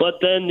 but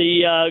then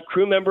the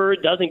crew member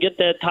doesn't get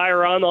that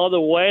tire on all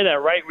the way,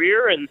 that right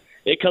rear, and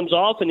it comes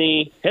off, and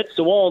he hits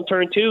the wall in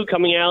turn 2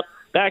 coming out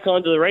back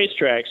onto the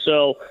racetrack.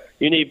 So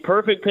you need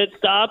perfect pit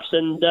stops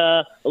and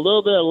a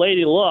little bit of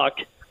lady luck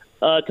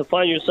to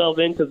find yourself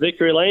into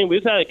victory lane.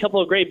 We've had a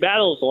couple of great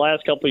battles the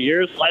last couple of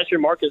years. Last year,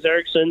 Marcus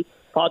Ericsson,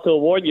 Pato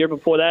Award. Year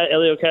before that,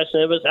 Elio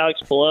Castroneves,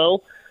 Alex Palou.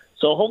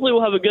 So hopefully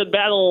we'll have a good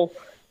battle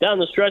down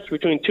the stretch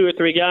between 2 or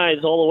 3 guys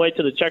all the way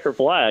to the checker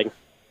flag.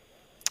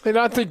 And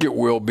I think it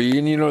will be.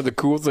 And, the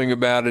cool thing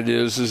about it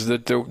is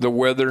that the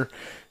weather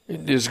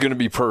is going to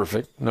be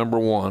perfect, number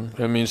one.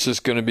 I mean, it's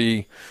just going to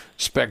be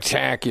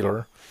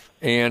spectacular.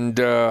 And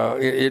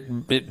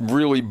it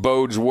really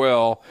bodes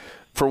well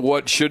for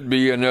what should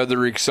be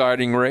another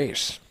exciting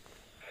race.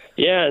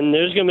 Yeah, and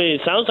there's going to be,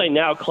 it sounds like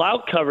now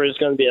cloud cover is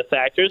going to be a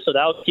factor, so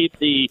that'll keep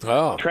the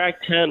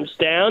track temps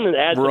down and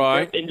add some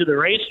grip into the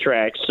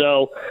racetrack.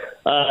 So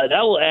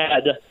that will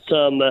add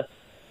some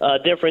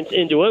difference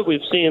into it.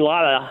 We've seen a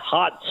lot of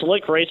hot,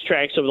 slick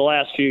racetracks over the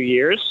last few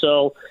years,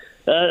 so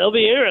it'll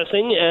be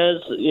interesting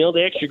as,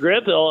 the extra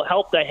grip will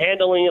help the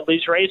handling of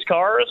these race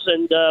cars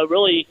and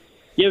really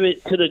give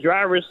it to the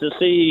drivers to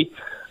see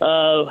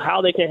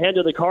how they can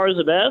handle the cars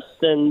the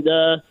best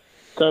and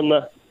some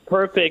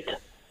perfect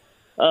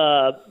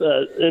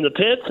in the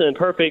pits and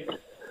perfect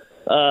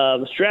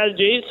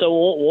strategy.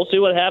 So we'll see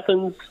what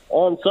happens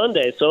on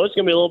Sunday. So it's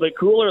going to be a little bit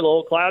cooler, a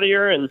little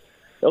cloudier, and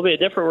it'll be a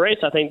different race,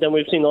 I think, than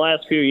we've seen the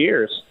last few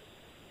years.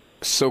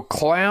 So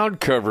cloud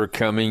cover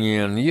coming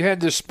in. You had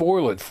to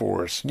spoil it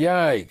for us.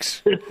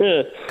 Yikes.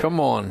 Come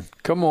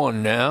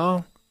on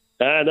now.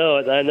 I know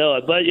it.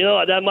 But,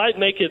 that might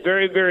make it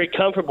very, very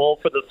comfortable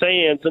for the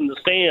fans in the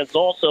stands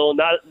also,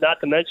 not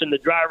to mention the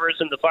drivers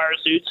in the fire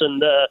suits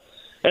and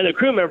the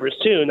crew members,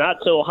 too. Not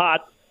so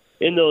hot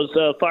in those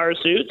fire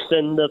suits.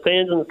 And the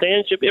fans in the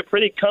stands should be a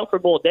pretty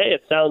comfortable day,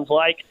 it sounds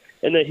like.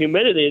 And the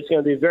humidity is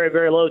going to be very,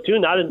 very low, too.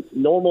 Not a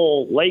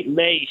normal late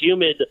May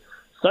humid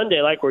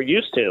Sunday like we're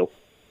used to.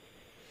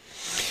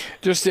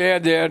 Just to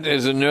add that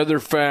as another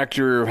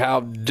factor of how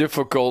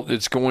difficult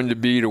it's going to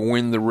be to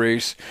win the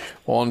race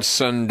on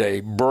Sunday.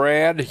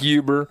 Brad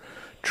Huber,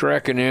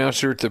 track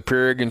announcer at the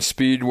Paragon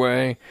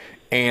Speedway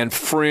and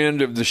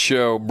friend of the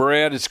show.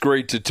 Brad, it's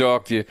great to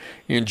talk to you.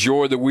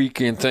 Enjoy the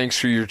weekend. Thanks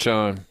for your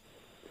time.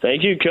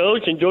 Thank you,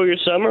 Coach. Enjoy your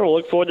summer. We'll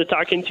look forward to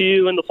talking to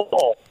you in the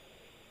fall.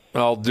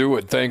 I'll do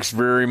it. Thanks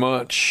very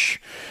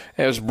much.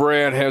 As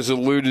Brad has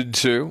alluded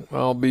to,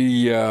 I'll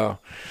be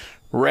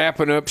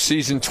wrapping up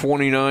season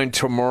 29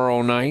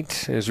 tomorrow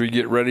night as we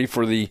get ready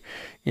for the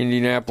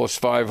Indianapolis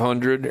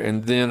 500,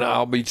 and then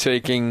I'll be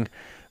taking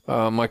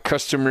my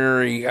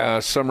customary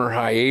summer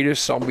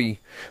hiatus. I'll be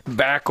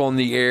back on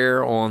the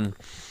air on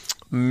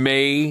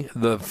August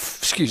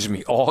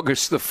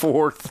the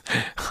 4th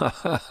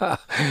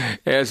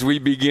as we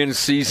begin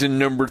season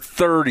number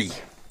 30.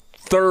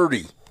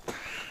 30.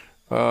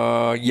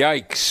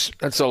 Yikes.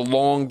 That's a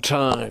long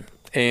time.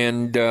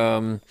 And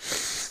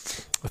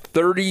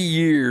 30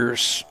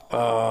 years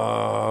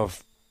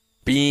of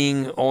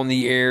being on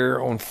the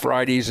air on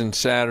Fridays and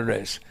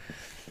Saturdays.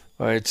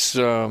 It's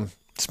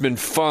been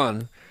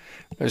fun.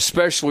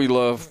 Especially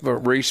love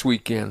race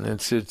weekend.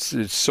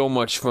 It's so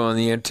much fun.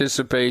 The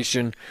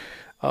anticipation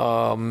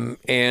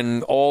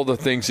and all the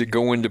things that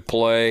go into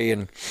play,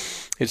 and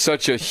it's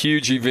such a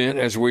huge event,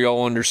 as we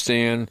all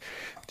understand.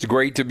 It's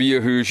great to be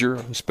a Hoosier,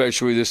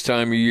 especially this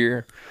time of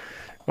year.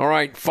 All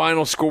right,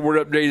 final scoreboard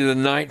update of the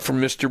night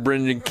from Mr.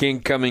 Brendan King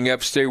coming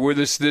up. Stay with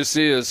us. This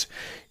is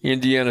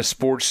Indiana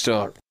Sports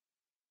Talk.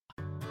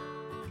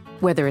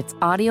 Whether it's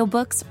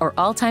audiobooks or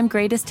all-time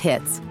greatest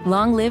hits,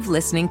 long live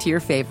listening to your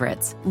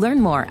favorites. Learn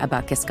more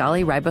about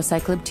Kisqali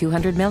Ribociclib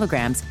 200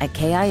 milligrams at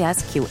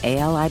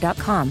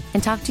KISQALI.com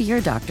and talk to your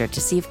doctor to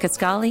see if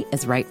Kisqali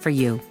is right for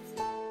you.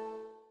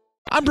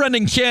 I'm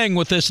Brendan King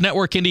with this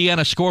Network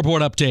Indiana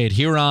scoreboard update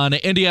here on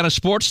Indiana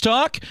Sports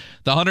Talk.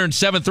 The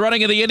 107th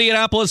running of the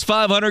Indianapolis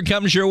 500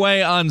 comes your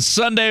way on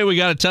Sunday. We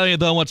got to tell you,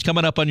 though, what's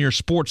coming up on your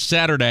sports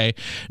Saturday.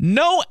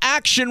 No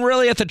action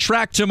really at the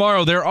track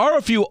tomorrow. There are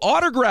a few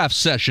autograph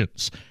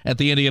sessions at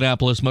the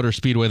Indianapolis Motor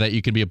Speedway that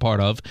you can be a part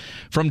of.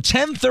 From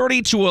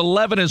 10:30 to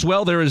 11 as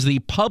well, there is the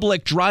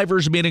public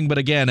drivers meeting. But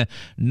again,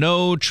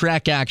 no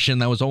track action.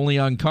 That was only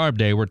on Carb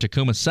Day, where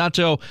Takuma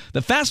Sato,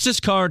 the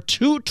fastest car,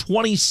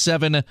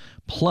 227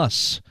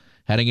 plus,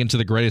 heading into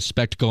the greatest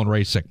spectacle in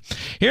racing.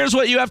 Here's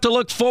what you have to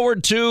look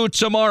forward to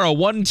tomorrow.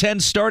 1:10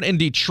 start in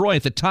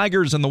Detroit. The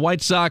Tigers and the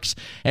White Sox.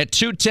 At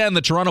 2:10,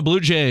 the Toronto Blue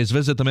Jays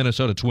visit the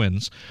Minnesota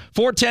Twins.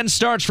 4:10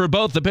 starts for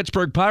both the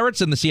Pittsburgh Pirates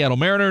and the Seattle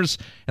Mariners,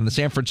 and the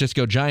San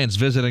Francisco Giants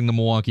visiting the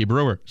Milwaukee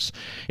Brewers.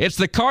 It's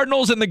the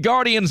Cardinals and the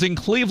Guardians in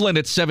Cleveland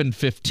at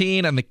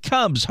 7:15, and the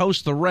Cubs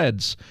host the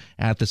Reds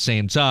at the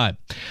same time.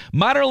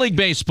 Minor League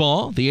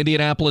Baseball, the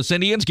Indianapolis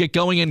Indians get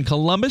going in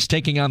Columbus,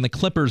 taking on the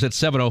Clippers at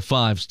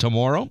 7:05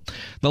 tomorrow.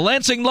 The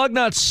Lansing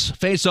Lugnuts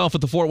face off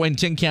with the Fort Wayne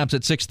Tin Caps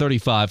at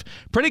 6:35.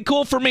 Pretty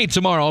cool for me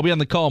tomorrow. I'll be on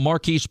the call.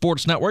 Marquee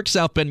Sports Network,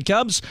 South Bend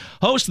Cubs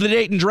host the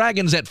Dayton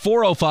Dragons at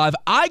 4:05.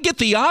 I get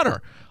the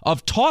honor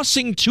of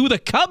tossing to the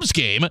Cubs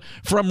game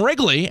from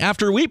Wrigley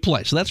after we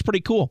play. So that's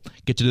pretty cool.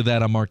 Get to do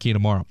that on Marquee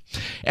tomorrow.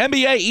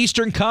 NBA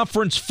Eastern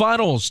Conference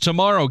Finals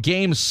tomorrow,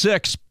 Game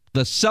 6.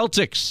 The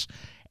Celtics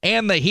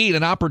and the Heat,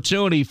 an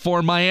opportunity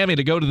for Miami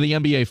to go to the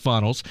NBA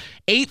Finals.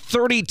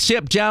 8:30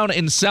 tip down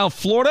in South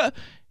Florida.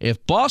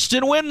 If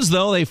Boston wins,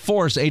 though, they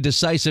force a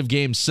decisive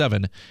Game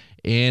 7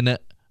 in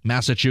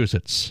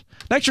Massachusetts.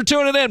 Thanks for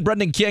tuning in.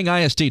 Brendan King,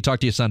 IST. Talk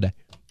to you Sunday.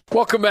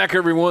 Welcome back,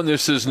 everyone.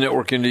 This is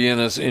Network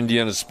Indiana's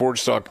Indiana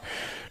Sports Talk.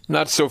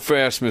 Not so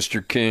fast,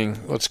 Mr. King.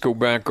 Let's go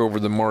back over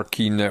the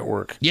Marquee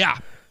Network. Yeah.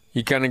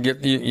 You kind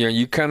of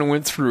you kind of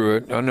went through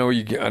it. I know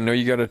you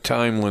got a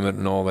time limit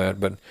and all that,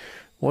 but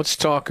let's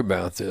talk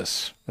about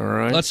this. All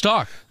right. Let's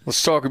talk.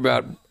 Let's talk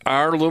about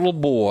our little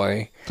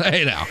boy.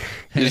 Hey now.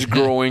 is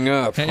growing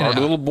up. Hey our now.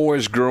 little boy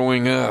is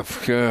growing up.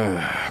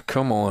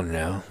 Come on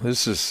now.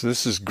 This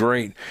is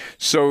great.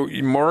 So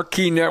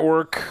Marquee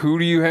Network. Who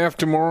do you have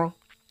tomorrow?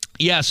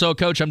 Yeah. So,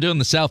 Coach, I'm doing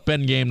the South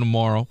Bend game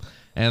tomorrow.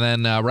 And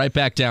then right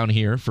back down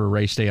here for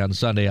race day on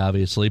Sunday,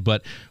 obviously.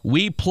 But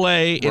we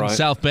play in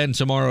South Bend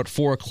tomorrow at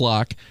 4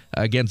 o'clock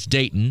against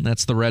Dayton.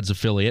 That's the Reds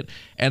affiliate.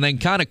 And then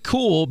kind of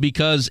cool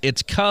because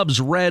it's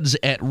Cubs-Reds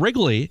at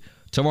Wrigley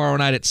tomorrow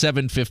night at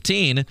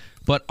 7:15.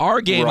 But our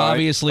game,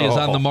 obviously, is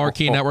on the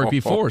Marquee Network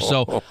before.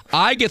 So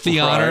I get the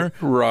honor.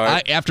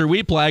 After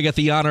we play, I get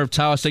the honor of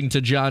tossing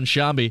to John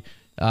Shambi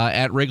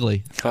at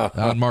Wrigley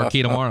on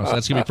Marquee tomorrow. So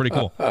that's going to be pretty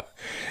cool.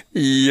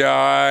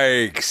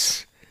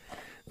 Yikes.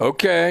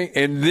 Okay,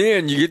 and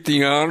then you get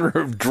the honor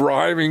of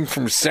driving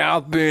from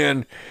South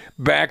Bend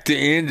back to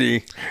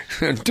Indy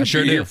to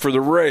be here for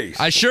the race.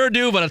 I sure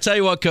do, but I'll tell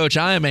you what, Coach,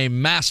 I am a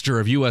master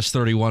of US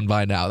 31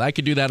 by now. I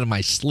could do that in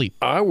my sleep.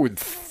 I would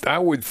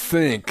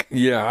think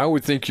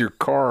your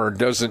car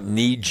doesn't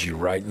need you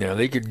right now.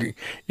 It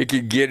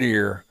could get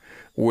here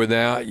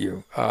without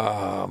you.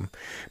 But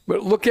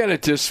look at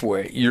it this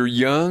way: you're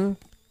young,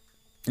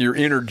 you're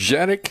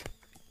energetic,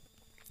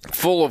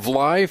 full of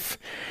life.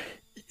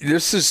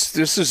 This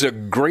is a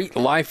great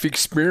life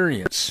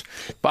experience.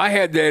 If I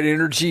had that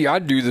energy,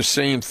 I'd do the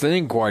same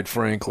thing, quite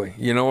frankly.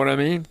 You know what I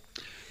mean?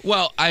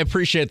 Well, I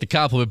appreciate the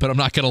compliment, but I'm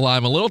not going to lie.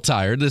 I'm a little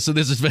tired. It's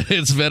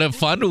been a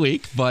fun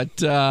week,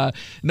 but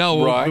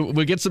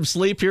we'll get some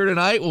sleep here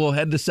tonight. We'll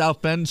head to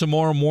South Bend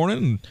tomorrow morning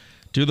and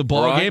do the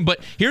ball game. But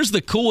here's the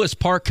coolest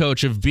part,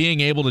 Coach, of being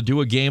able to do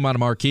a game on a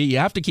Marquee. You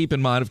have to keep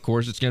in mind, of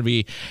course, it's going to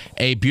be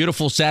a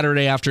beautiful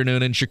Saturday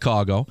afternoon in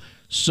Chicago.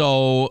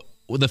 So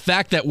the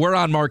fact that we're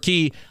on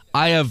Marquee,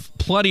 I have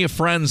plenty of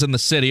friends in the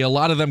city. A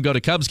lot of them go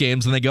to Cubs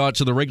games, and they go out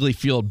to the Wrigley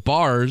Field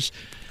bars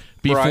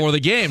before the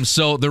game.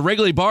 So the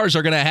Wrigley bars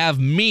are going to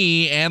have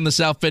me and the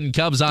South Bend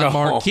Cubs on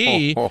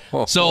Marquee.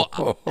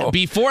 So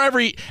before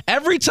every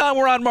time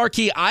we're on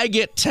Marquee, I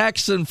get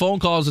texts and phone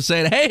calls that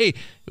saying, hey,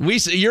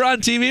 you're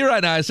on TV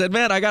right now. I said,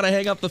 man, I got to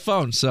hang up the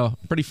phone. So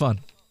pretty fun.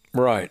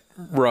 Right.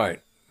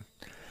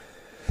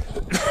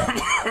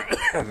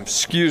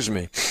 Excuse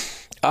me.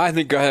 I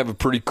think I have a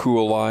pretty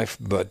cool life,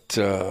 but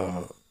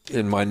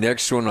in my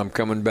next one, I'm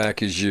coming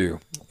back as you.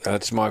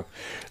 That's my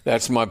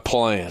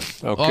plan.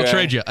 Okay? I'll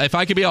trade you. If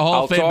I could be a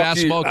Hall of Fame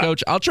basketball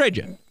coach, I'll trade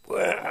you.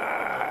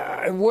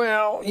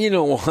 Well, you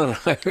know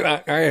what?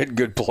 I had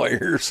good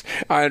players.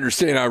 I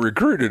understand I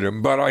recruited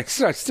them, but I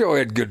still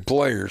had good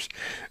players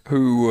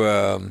who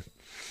all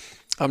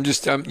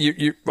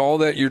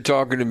that you're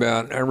talking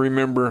about. I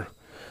remember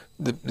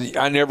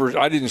I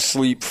didn't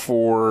sleep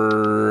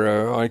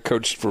for I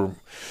coached for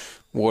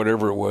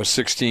whatever it was,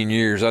 16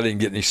 years. I didn't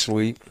get any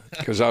sleep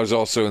because I was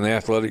also an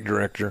athletic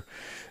director.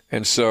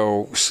 And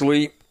so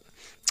sleep,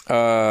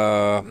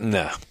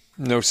 no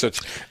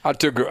such.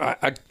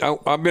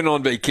 I've been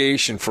on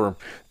vacation for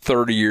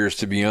 30 years,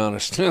 to be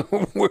honest,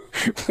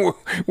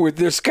 with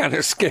this kind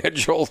of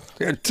schedule,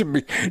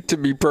 to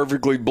be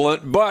perfectly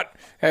blunt, but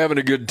having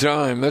a good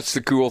time. That's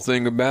the cool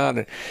thing about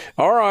it.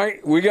 All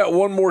right, we got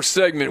one more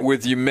segment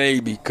with you,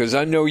 maybe, because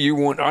I know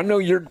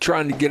you're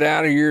trying to get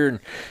out of here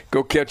and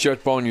go catch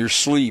up on your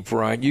sleep,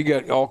 right? You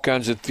got all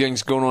kinds of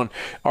things going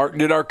on.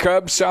 Did our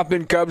South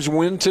Bend Cubs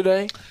win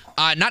today?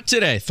 Not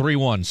today,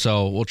 3-1.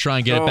 So we'll try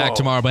and get it back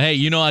tomorrow. But hey,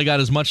 I got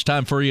as much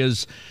time for you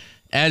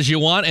as you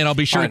want, and I'll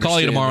be sure to call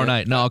you tomorrow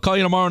night. No, I'll call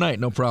you tomorrow night.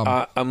 No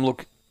problem.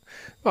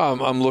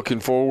 I'm looking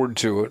forward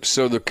to it.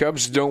 So the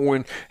Cubs don't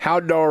win.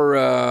 How'd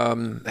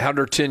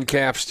our Tin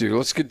Caps do?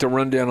 Let's get the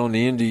rundown on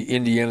the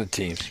Indiana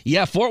team.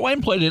 Yeah, Fort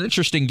Wayne played an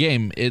interesting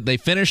game. They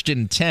finished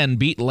in 10,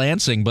 beat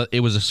Lansing, but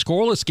it was a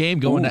scoreless game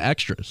going to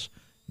extras.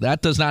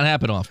 That does not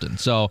happen often.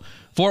 So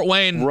Fort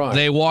Wayne,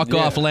 they walk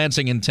off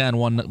Lansing in 10,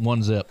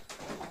 one zip.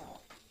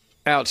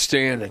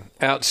 Outstanding.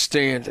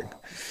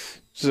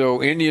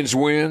 So Indians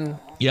win.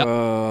 Yep.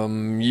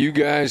 You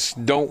guys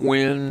don't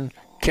win.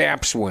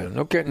 Caps win.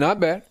 Okay, not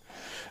bad.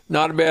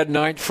 Not a bad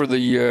night for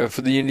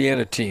the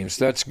Indiana teams.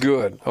 That's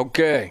good.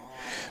 Okay.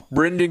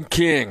 Brendan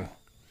King,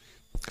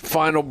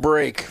 final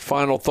break,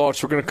 final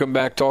thoughts. We're going to come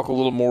back, talk a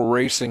little more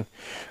racing.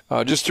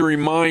 Just a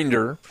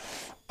reminder,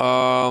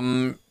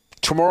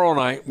 tomorrow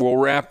night we'll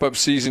wrap up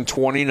season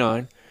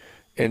 29,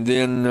 and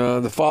then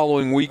the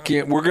following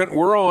weekend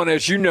we're on,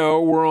 as you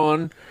know, we're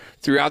on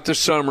throughout the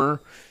summer.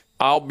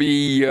 I'll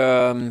be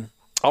in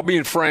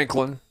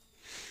Franklin.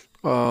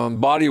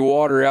 Body of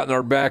water out in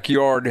our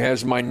backyard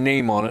has my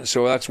name on it,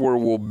 so that's where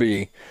we'll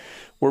be.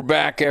 We're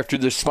back after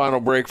this final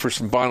break for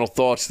some final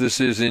thoughts.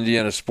 This is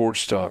Indiana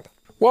Sports Talk.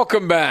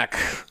 Welcome back.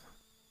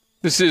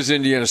 This is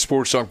Indiana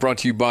Sports Talk, brought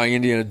to you by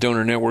Indiana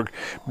Donor Network.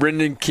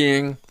 Brendan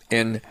King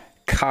and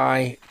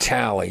Kai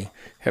Talley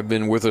have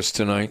been with us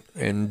tonight,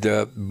 and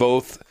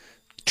both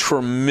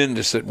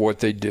tremendous at what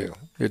they do.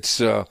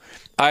 It's I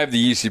have the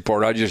easy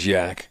part. I just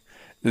yak.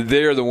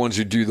 They're the ones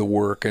who do the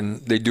work, and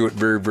they do it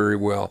very, very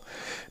well.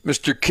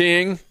 Mr.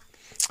 King,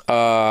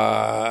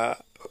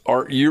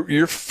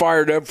 you're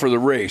fired up for the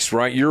race,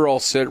 right? You're all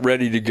set,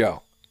 ready to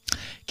go.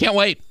 Can't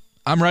wait.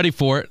 I'm ready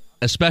for it,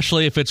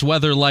 especially if it's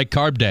weather like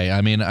Carb Day.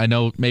 I mean, I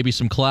know maybe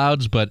some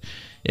clouds, but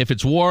if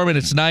it's warm and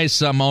it's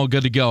nice, I'm all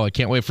good to go. I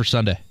can't wait for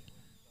Sunday.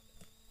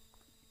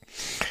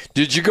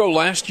 Did you go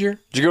last year?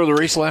 Did you go to the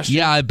race last year?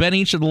 Yeah, I've been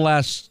each of the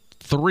last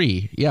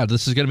 3. Yeah,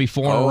 this is going to be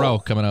 4 in a row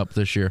coming up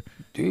this year.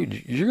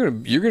 Dude, you're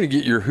gonna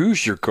get your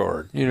Hoosier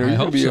card. You know, you're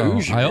gonna be a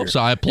Hoosier. I hope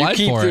so. I applied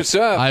for it. You keep this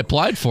up. I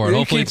applied for it.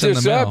 Hopefully it's in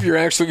the mail. Keep this up, you're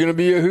actually going to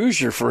be a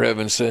Hoosier, for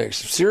heaven's sakes.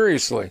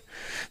 Seriously.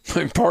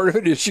 And part of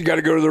it is you got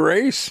to go to the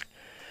race.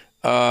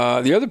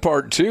 The other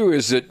part, too,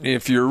 is that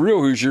if you're a real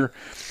Hoosier,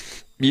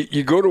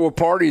 you go to a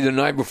party the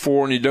night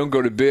before and you don't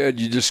go to bed.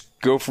 You just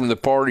go from the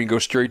party and go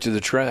straight to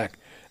the track.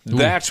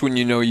 That's when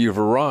you know you've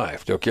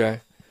arrived, okay?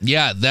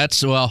 Yeah,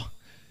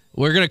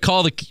 we're going to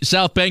call the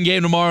South Bend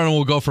game tomorrow, and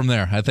we'll go from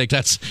there. I think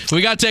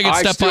we got to take it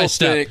step by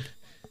step.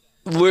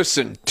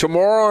 Listen,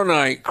 tomorrow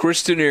night,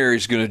 Kristen Airy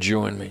is going to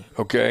join me,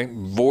 okay?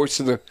 Voice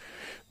of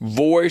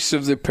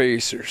the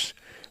Pacers.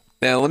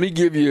 Now, let me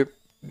give you,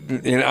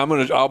 and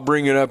I'll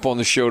bring it up on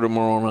the show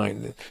tomorrow night.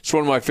 It's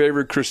one of my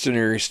favorite Kristen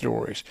Airy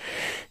stories.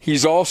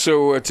 He's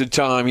also, at the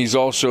time,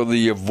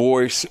 the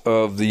voice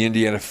of the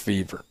Indiana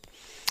Fever.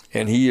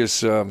 And he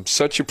is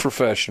such a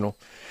professional.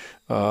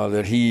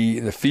 That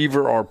the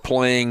Fever are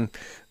playing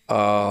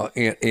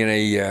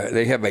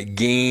they have a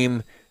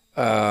game,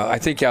 I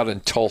think out in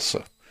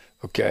Tulsa,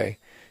 okay,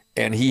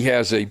 and he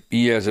has a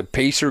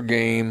Pacer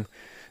game,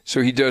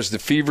 so he does the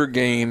Fever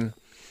game,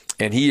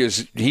 and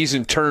he's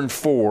in turn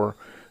 4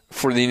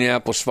 for the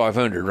Indianapolis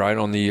 500, right,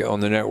 on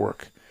the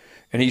network,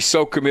 and he's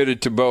so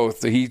committed to both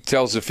that he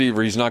tells the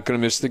Fever he's not going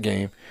to miss the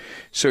game.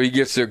 So he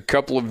gets a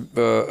couple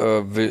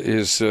of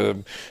his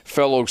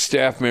fellow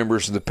staff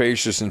members of the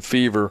Pacers and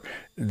Fever.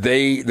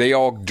 They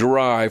all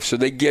drive, so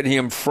they get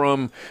him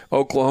from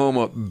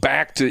Oklahoma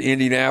back to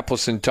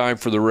Indianapolis in time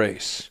for the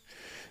race.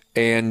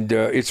 And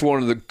it's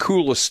one of the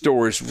coolest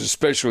stories,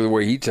 especially the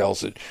way he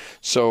tells it.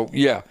 So,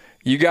 yeah,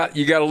 you got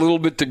a little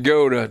bit to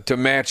go to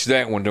match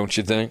that one, don't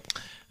you think?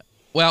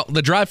 Well,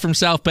 the drive from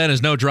South Bend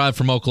is no drive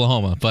from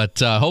Oklahoma, but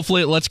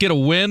hopefully let's get a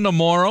win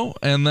tomorrow,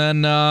 and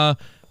then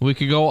we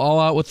could go all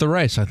out with the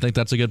race. I think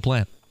that's a good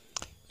plan.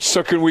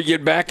 So can we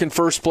get back in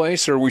first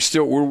place, or are we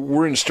still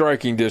we're in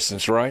striking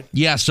distance, right?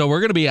 Yeah, so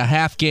we're going to be a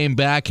half game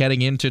back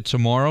heading into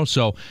tomorrow,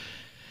 so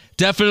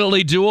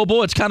definitely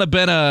doable. It's kind of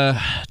been a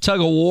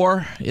tug of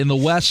war in the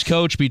West,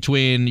 Coach,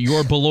 between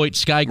your Beloit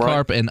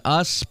Skycarp and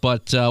us,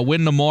 but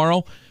win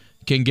tomorrow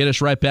can get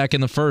us right back in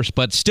the first.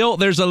 But still,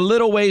 there's a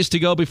little ways to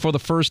go before the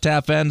first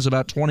half ends,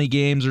 about 20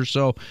 games or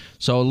so.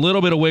 So a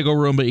little bit of wiggle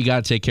room, but you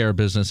got to take care of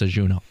business, as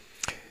you know.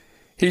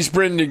 He's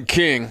Brendan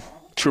King.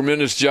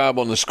 Tremendous job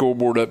on the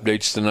scoreboard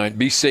updates tonight.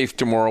 Be safe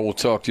tomorrow. We'll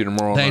talk to you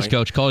tomorrow Thanks, night.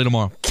 Coach. Call you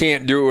tomorrow.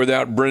 Can't do it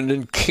without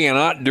Brendan.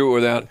 Cannot do it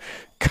without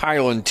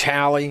Kylan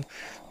Talley,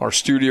 our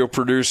studio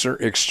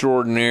producer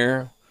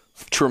extraordinaire.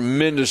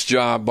 Tremendous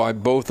job by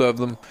both of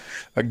them.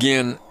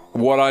 Again,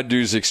 what I do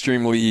is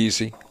extremely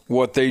easy.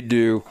 What they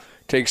do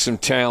takes some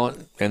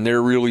talent, and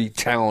they're really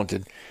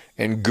talented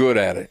and good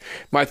at it.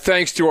 My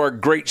thanks to our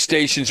great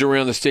stations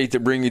around the state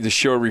that bring you the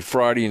show every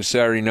Friday and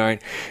Saturday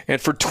night.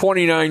 And for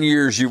 29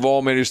 years, you've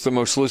all made us the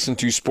most listened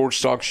to sports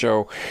talk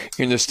show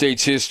in the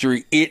state's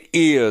history. It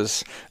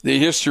is the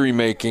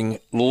history-making,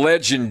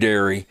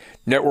 legendary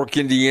Network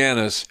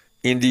Indiana's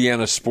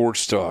Indiana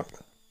Sports Talk.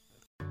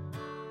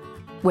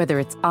 Whether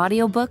it's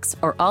audiobooks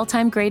or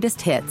all-time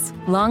greatest hits,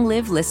 long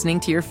live listening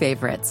to your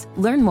favorites.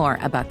 Learn more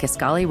about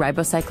Kisqali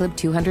Ribociclib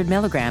 200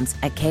 milligrams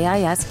at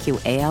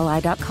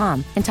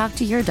KISQALI.com and talk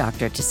to your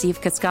doctor to see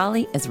if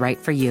Kisqali is right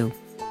for you.